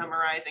is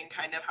summarizing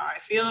kind of how I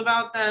feel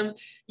about them.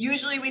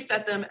 Usually we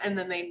set them and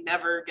then they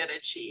never get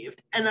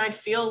achieved. And I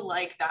feel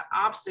like that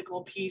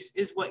obstacle piece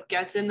is what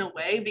gets in the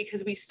way,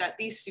 because we set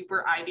these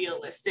super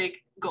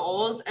idealistic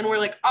goals and we're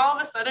like, all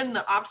of a sudden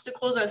the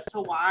obstacles as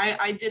to why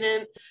I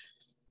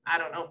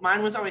don't know.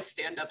 Mine was always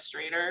stand up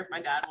straighter.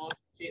 My dad will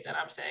appreciate that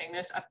I'm saying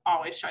this. I've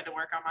always tried to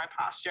work on my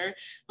posture.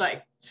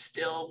 Like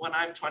still when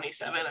I'm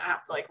 27, I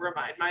have to like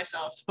remind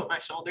myself to put my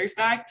shoulders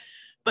back.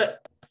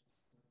 But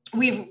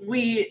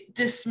we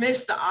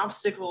dismiss the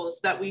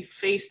obstacles that we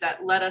face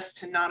that led us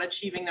to not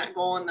achieving that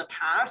goal in the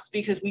past,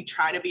 because we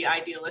try to be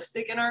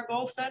idealistic in our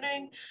goal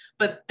setting.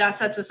 But that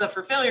sets us up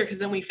for failure, because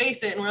then we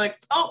face it and we're like,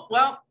 oh,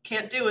 well,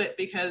 can't do it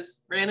because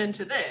ran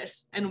into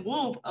this. And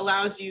WHOOP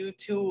allows you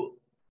to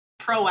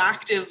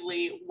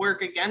proactively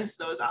work against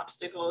those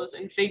obstacles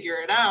and figure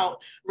it out,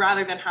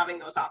 rather than having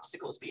those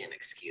obstacles be an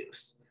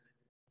excuse.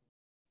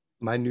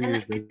 My New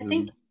Year's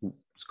resolution.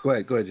 Go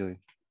ahead, Julie.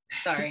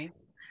 Sorry.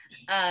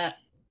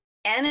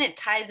 And it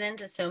ties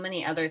into so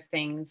many other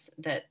things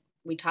that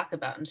we talk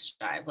about in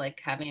Strive,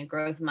 like having a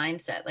growth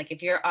mindset. Like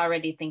if you're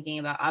already thinking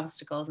about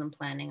obstacles and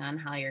planning on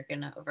how you're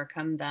going to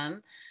overcome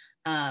them,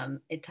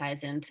 it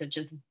ties into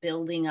just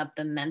building up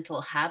the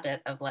mental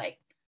habit of like,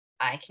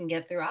 I can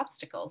get through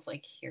obstacles.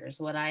 Like, here's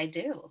what I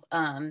do.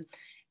 And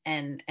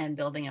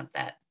building up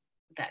that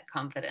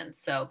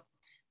confidence. So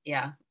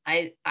yeah,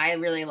 I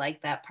really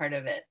like that part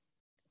of it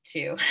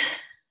too.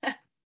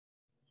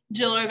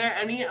 Jill, are there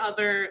any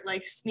other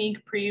like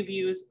sneak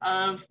previews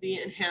of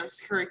the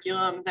enhanced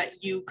curriculum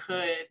that you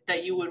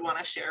would want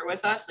to share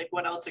with us? Like,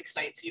 what else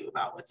excites you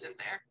about what's in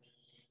there?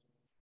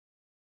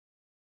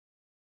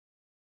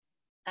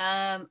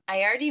 I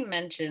already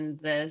mentioned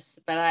this,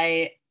 but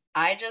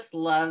I just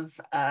love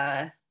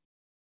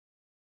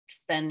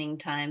spending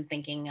time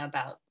thinking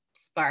about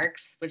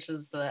sparks, which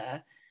is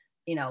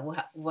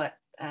what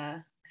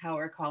how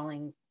we're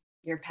calling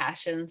your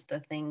passions,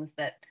 the things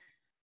that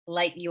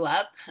light you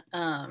up.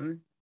 And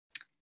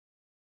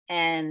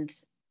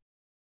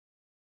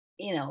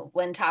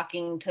when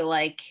talking to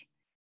like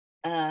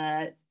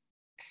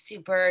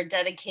super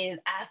dedicated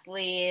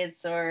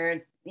athletes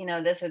or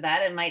this or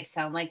that, it might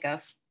sound like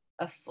a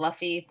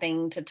fluffy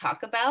thing to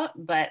talk about,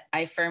 but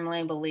I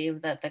firmly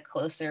believe that the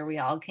closer we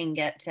all can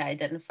get to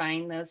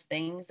identifying those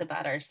things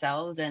about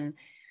ourselves and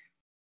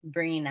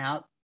bringing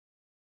out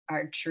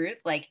our truth,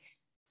 like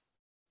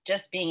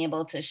just being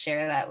able to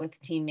share that with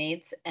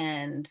teammates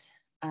and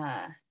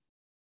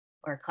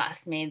or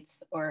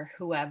classmates or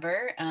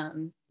whoever,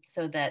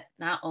 so that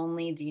not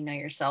only do you know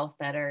yourself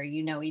better,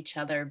 you know each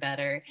other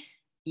better,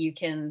 you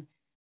can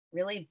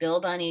really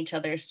build on each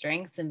other's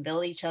strengths and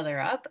build each other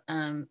up,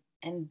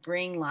 and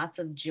bring lots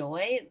of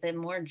joy. The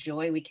more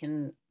joy we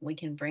can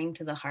bring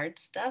to the hard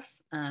stuff,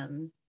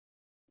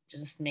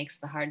 just makes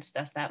the hard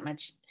stuff that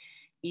much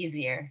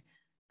easier.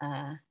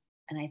 And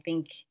I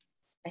think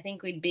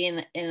we'd be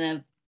in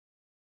a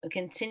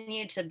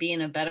continue to be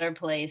in a better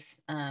place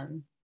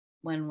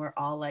when we're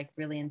all like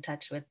really in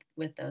touch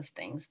with those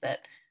things that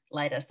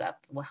light us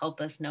up, will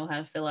help us know how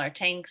to fill our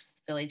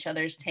tanks, fill each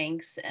other's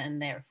tanks,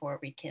 and therefore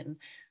we can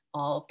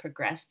all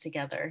progress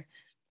together.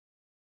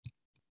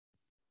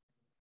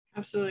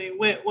 Absolutely.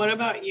 Whit, what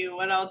about you?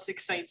 What else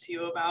excites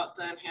you about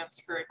the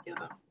enhanced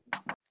curriculum?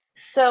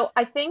 So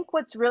I think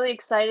what's really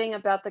exciting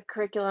about the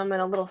curriculum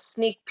and a little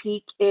sneak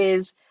peek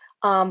is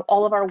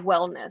all of our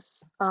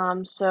wellness.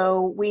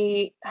 So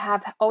we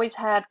have always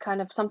had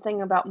kind of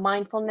something about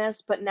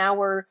mindfulness, but now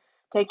we're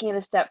taking it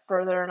a step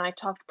further. And I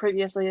talked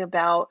previously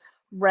about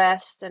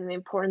rest and the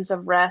importance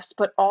of rest,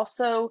 but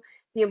also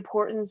the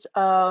importance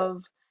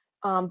of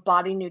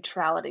body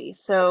neutrality.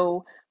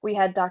 So we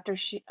had Dr.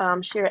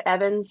 Shira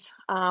Evans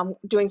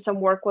doing some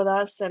work with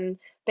us, and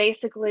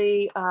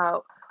basically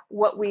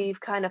what we've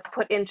kind of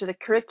put into the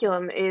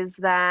curriculum is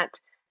that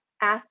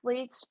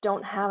athletes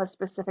don't have a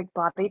specific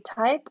body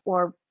type,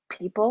 or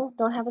people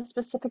don't have a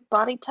specific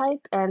body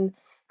type, and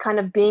kind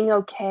of being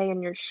okay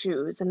in your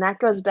shoes. And that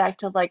goes back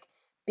to like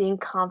being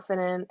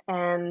confident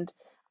and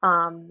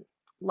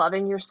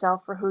loving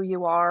yourself for who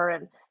you are,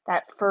 and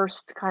that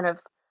first kind of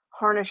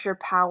harness your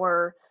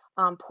power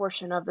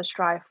portion of the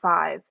Strive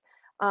 5.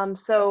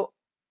 So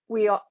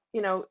we all,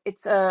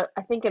 it's I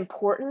think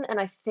important, and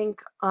I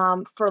think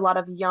for a lot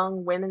of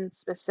young women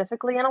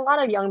specifically, and a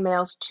lot of young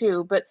males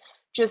too, but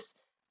just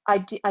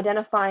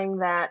identifying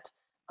that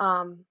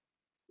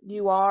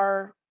you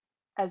are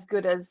as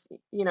good as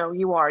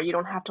you are. You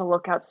don't have to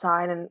look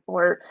outside and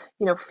or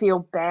feel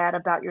bad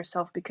about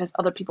yourself because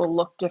other people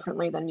look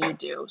differently than you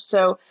do.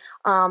 So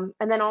and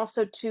then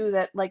also too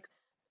that like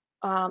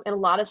in a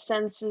lot of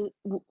senses,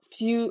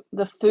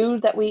 the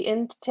food that we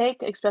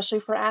intake, especially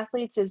for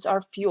athletes, is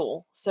our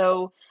fuel.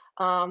 So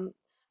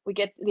we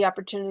get the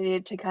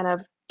opportunity to kind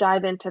of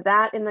dive into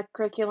that in the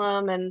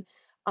curriculum, and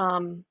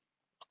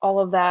all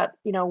of that,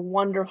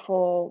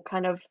 wonderful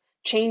kind of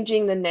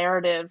changing the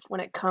narrative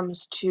when it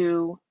comes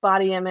to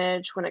body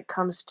image, when it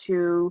comes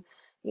to,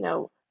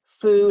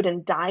 food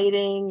and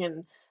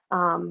dieting,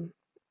 and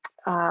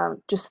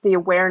just the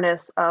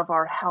awareness of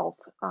our health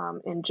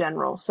in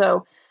general.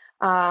 So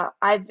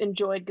I've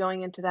enjoyed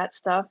going into that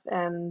stuff,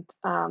 and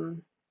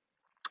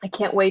I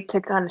can't wait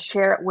to kind of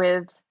share it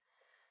with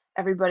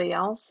everybody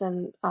else,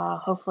 and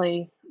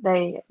hopefully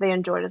they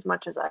enjoy it as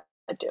much as I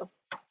do.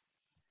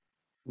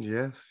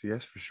 Yes,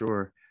 for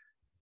sure.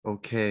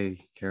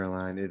 Okay,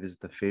 Caroline,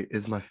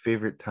 it's my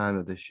favorite time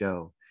of the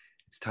show.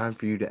 It's time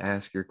for you to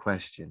ask your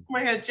question. Oh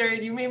my God,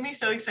 Jared, you made me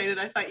so excited.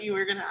 I thought you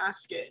were going to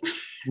ask it.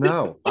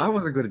 No, I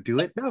wasn't going to do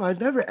it. No, I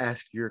never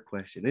ask your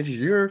question. It's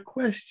your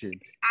question.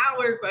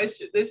 Our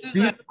question. This is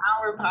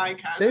our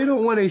podcast. They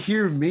don't want to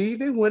hear me.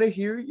 They want to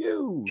hear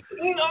you.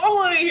 We all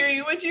want to hear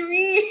you. What you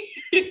mean?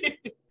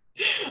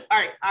 All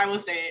right, I will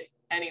say it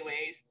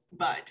anyways.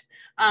 But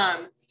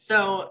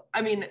so,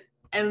 I mean,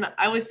 and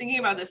I was thinking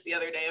about this the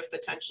other day of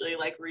potentially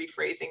like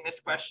rephrasing this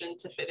question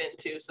to fit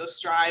into, so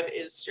strive,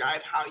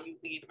 how you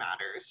lead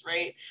matters,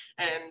 right?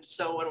 And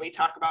so when we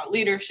talk about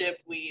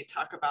leadership, we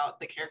talk about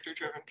the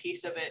character-driven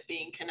piece of it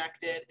being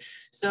connected.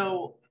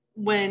 So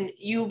when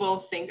you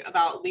both think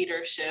about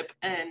leadership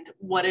and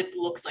what it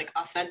looks like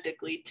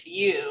authentically to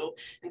you,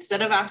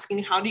 instead of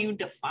asking how do you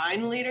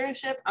define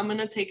leadership, I'm going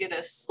to take it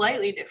a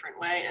slightly different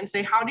way and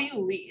say, how do you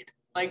lead?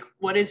 Like,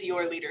 what does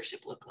your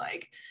leadership look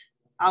like?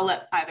 I'll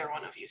let either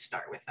one of you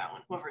start with that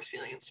one, whoever's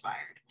feeling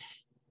inspired.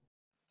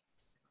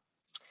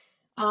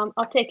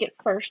 I'll take it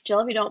first, Jill,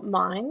 if you don't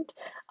mind.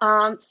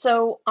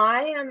 So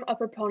I am a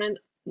proponent,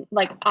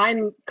 like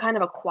I'm kind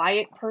of a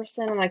quiet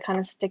person and I kind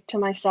of stick to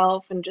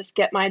myself and just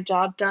get my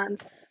job done.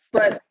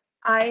 But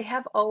I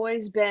have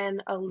always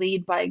been a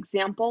lead by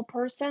example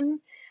person.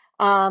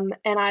 And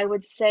I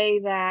would say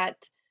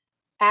that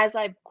as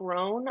I've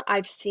grown,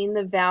 I've seen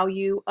the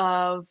value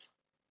of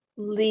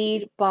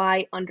lead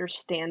by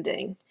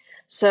understanding.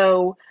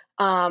 So,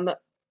 and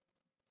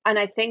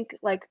I think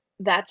like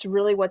that's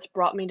really what's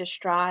brought me to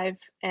Strive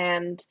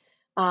and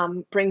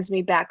brings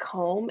me back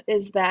home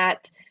is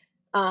that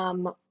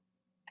um,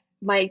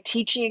 my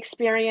teaching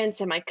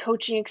experience and my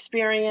coaching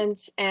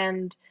experience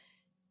and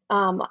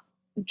um,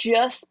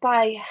 just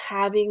by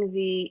having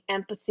the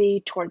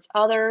empathy towards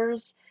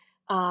others,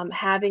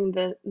 having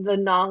the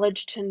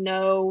knowledge to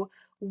know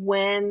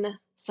when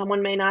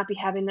someone may not be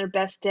having their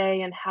best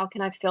day and how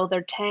can I fill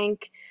their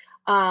tank,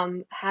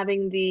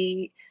 having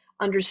the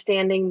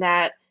understanding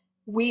that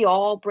we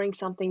all bring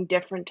something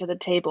different to the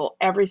table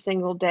every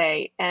single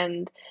day,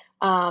 and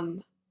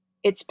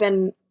it's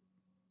been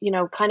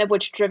kind of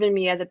what's driven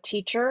me as a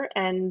teacher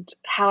and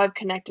how I've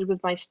connected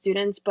with my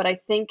students. But I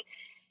think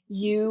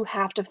you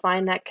have to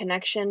find that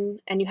connection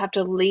and you have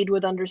to lead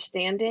with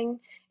understanding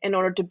in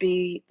order to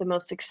be the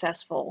most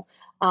successful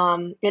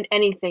in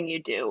anything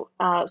you do.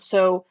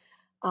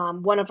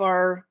 One of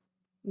our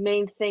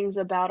main things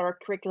about our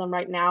curriculum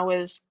right now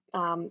is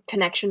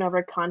connection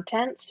over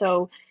content.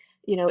 So,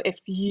 if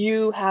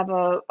you have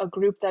a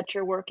group that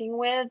you're working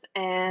with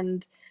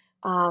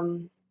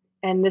um,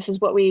 and this is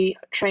what we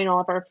train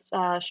all of our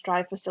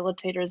Strive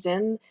facilitators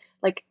in,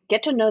 like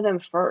get to know them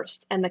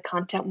first and the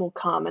content will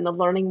come and the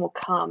learning will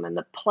come and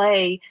the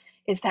play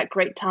is that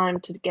great time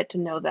to get to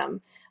know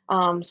them.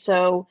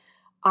 So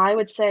I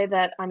would say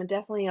that I'm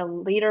definitely a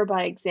leader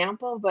by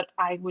example, but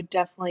I would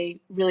definitely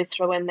really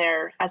throw in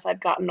there as I've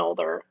gotten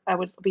older, I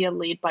would be a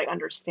lead by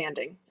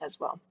understanding as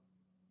well.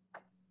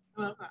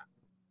 I love that.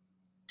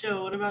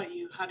 Joe, what about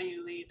you? How do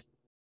you lead?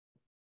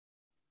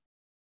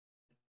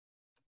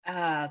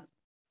 A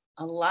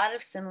lot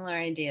of similar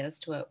ideas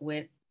to what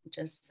Whit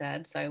just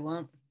said, so I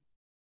won't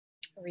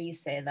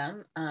re-say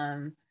them.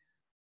 In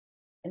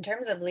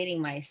terms of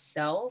leading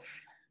myself,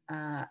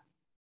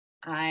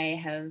 I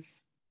have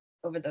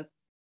over the,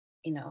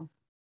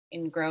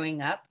 in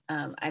growing up,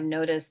 I've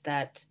noticed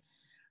that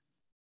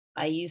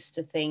I used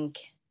to think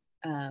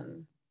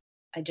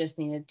I just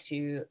needed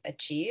to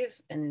achieve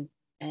and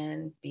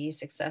be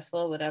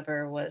successful,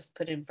 whatever was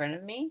put in front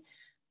of me.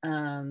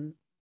 And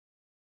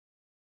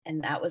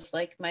that was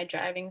like my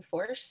driving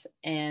force.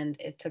 And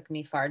it took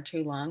me far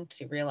too long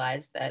to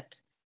realize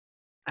that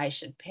I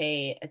should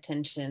pay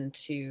attention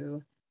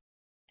to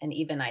and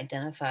even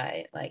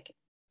identify like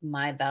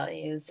my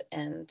values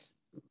and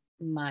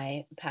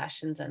my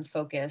passions and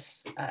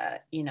focus,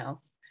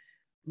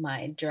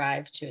 my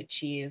drive to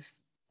achieve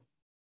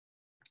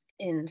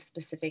in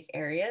specific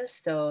areas.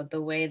 So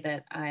the way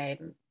that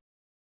I'm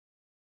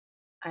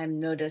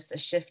noticed a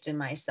shift in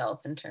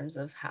myself in terms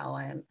of how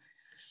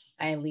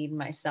I lead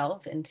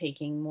myself and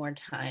taking more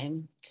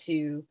time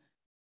to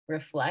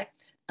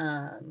reflect,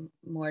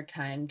 more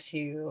time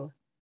to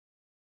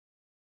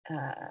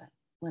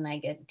when I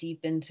get deep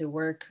into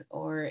work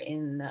or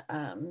in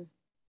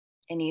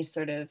any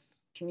sort of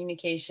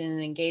communication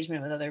and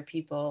engagement with other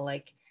people,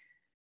 like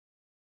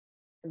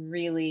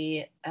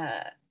really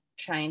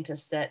trying to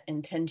set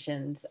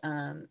intentions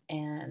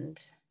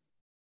and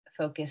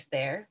focus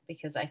there,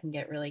 because I can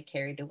get really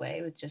carried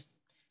away with just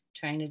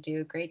trying to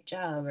do a great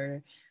job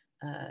or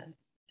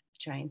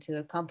trying to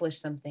accomplish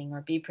something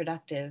or be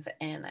productive.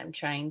 And I'm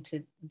trying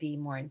to be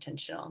more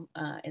intentional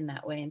in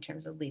that way in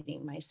terms of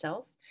leading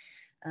myself.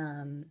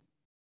 And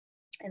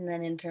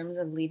then in terms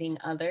of leading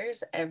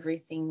others,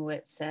 everything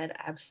Whit said,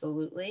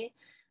 absolutely.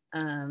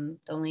 The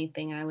only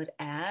thing I would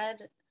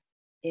add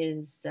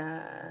is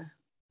I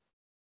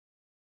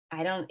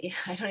don't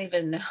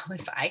even know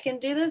if I can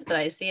do this, but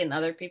I see it in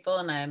other people,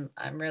 and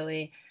I'm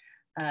really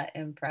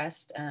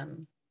impressed.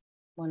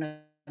 One of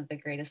the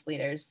greatest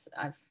leaders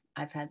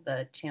I've had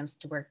the chance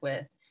to work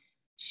with,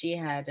 she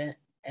had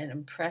an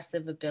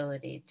impressive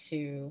ability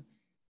to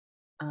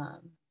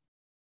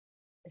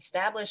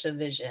establish a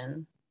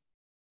vision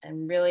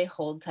and really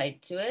hold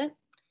tight to it,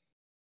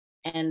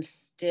 and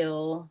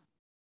still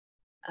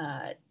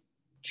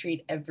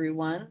treat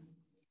everyone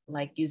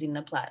like using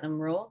the platinum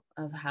rule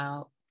of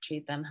how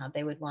treat them how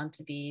they would want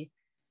to be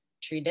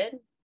treated,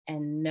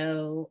 and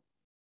know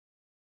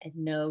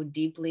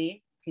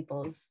deeply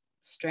people's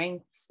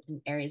strengths and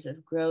areas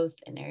of growth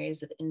and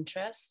areas of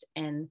interest,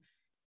 and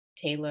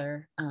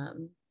tailor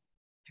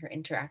her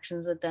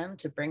interactions with them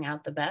to bring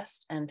out the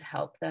best and to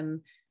help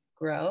them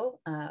grow,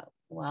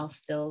 while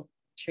still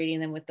treating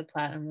them with the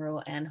platinum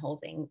rule and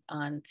holding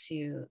on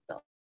to the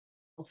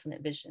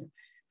ultimate vision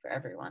for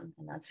everyone.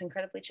 And that's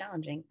incredibly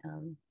challenging.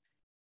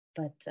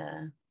 But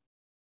I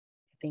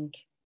think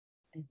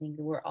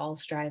we're all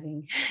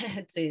striving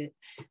to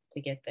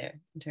get there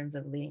in terms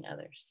of leading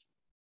others.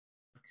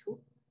 Cool.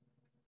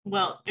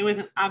 Well, it was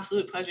an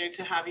absolute pleasure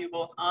to have you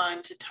both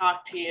on to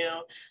talk to you.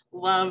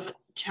 Love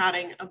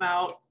chatting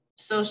about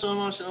social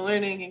emotional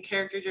learning and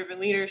character-driven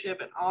leadership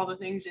and all the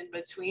things in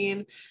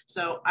between.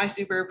 So I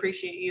super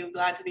appreciate you.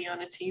 Glad to be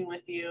on a team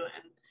with you.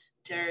 And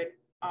Jared,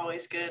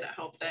 always good. I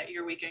hope that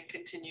your weekend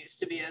continues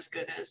to be as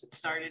good as it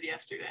started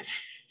yesterday.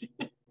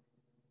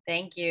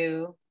 Thank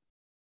you.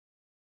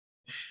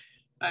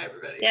 Bye,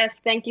 everybody. Yes,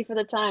 thank you for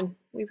the time.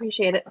 We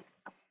appreciate it.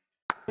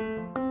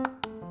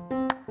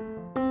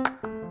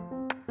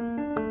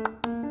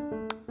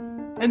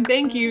 And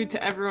thank you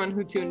to everyone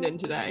who tuned in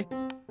today.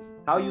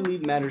 How You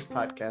Lead Matters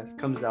podcast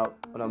comes out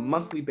on a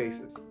monthly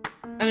basis.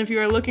 And if you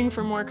are looking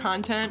for more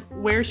content,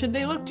 where should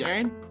they look,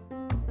 Jared?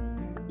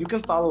 You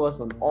can follow us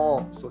on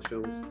all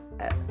socials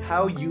at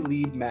How You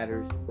Lead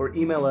Matters or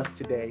email us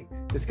today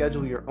to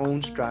schedule your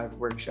own Strive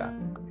workshop.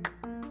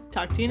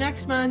 Talk to you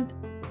next month.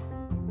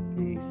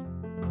 Peace.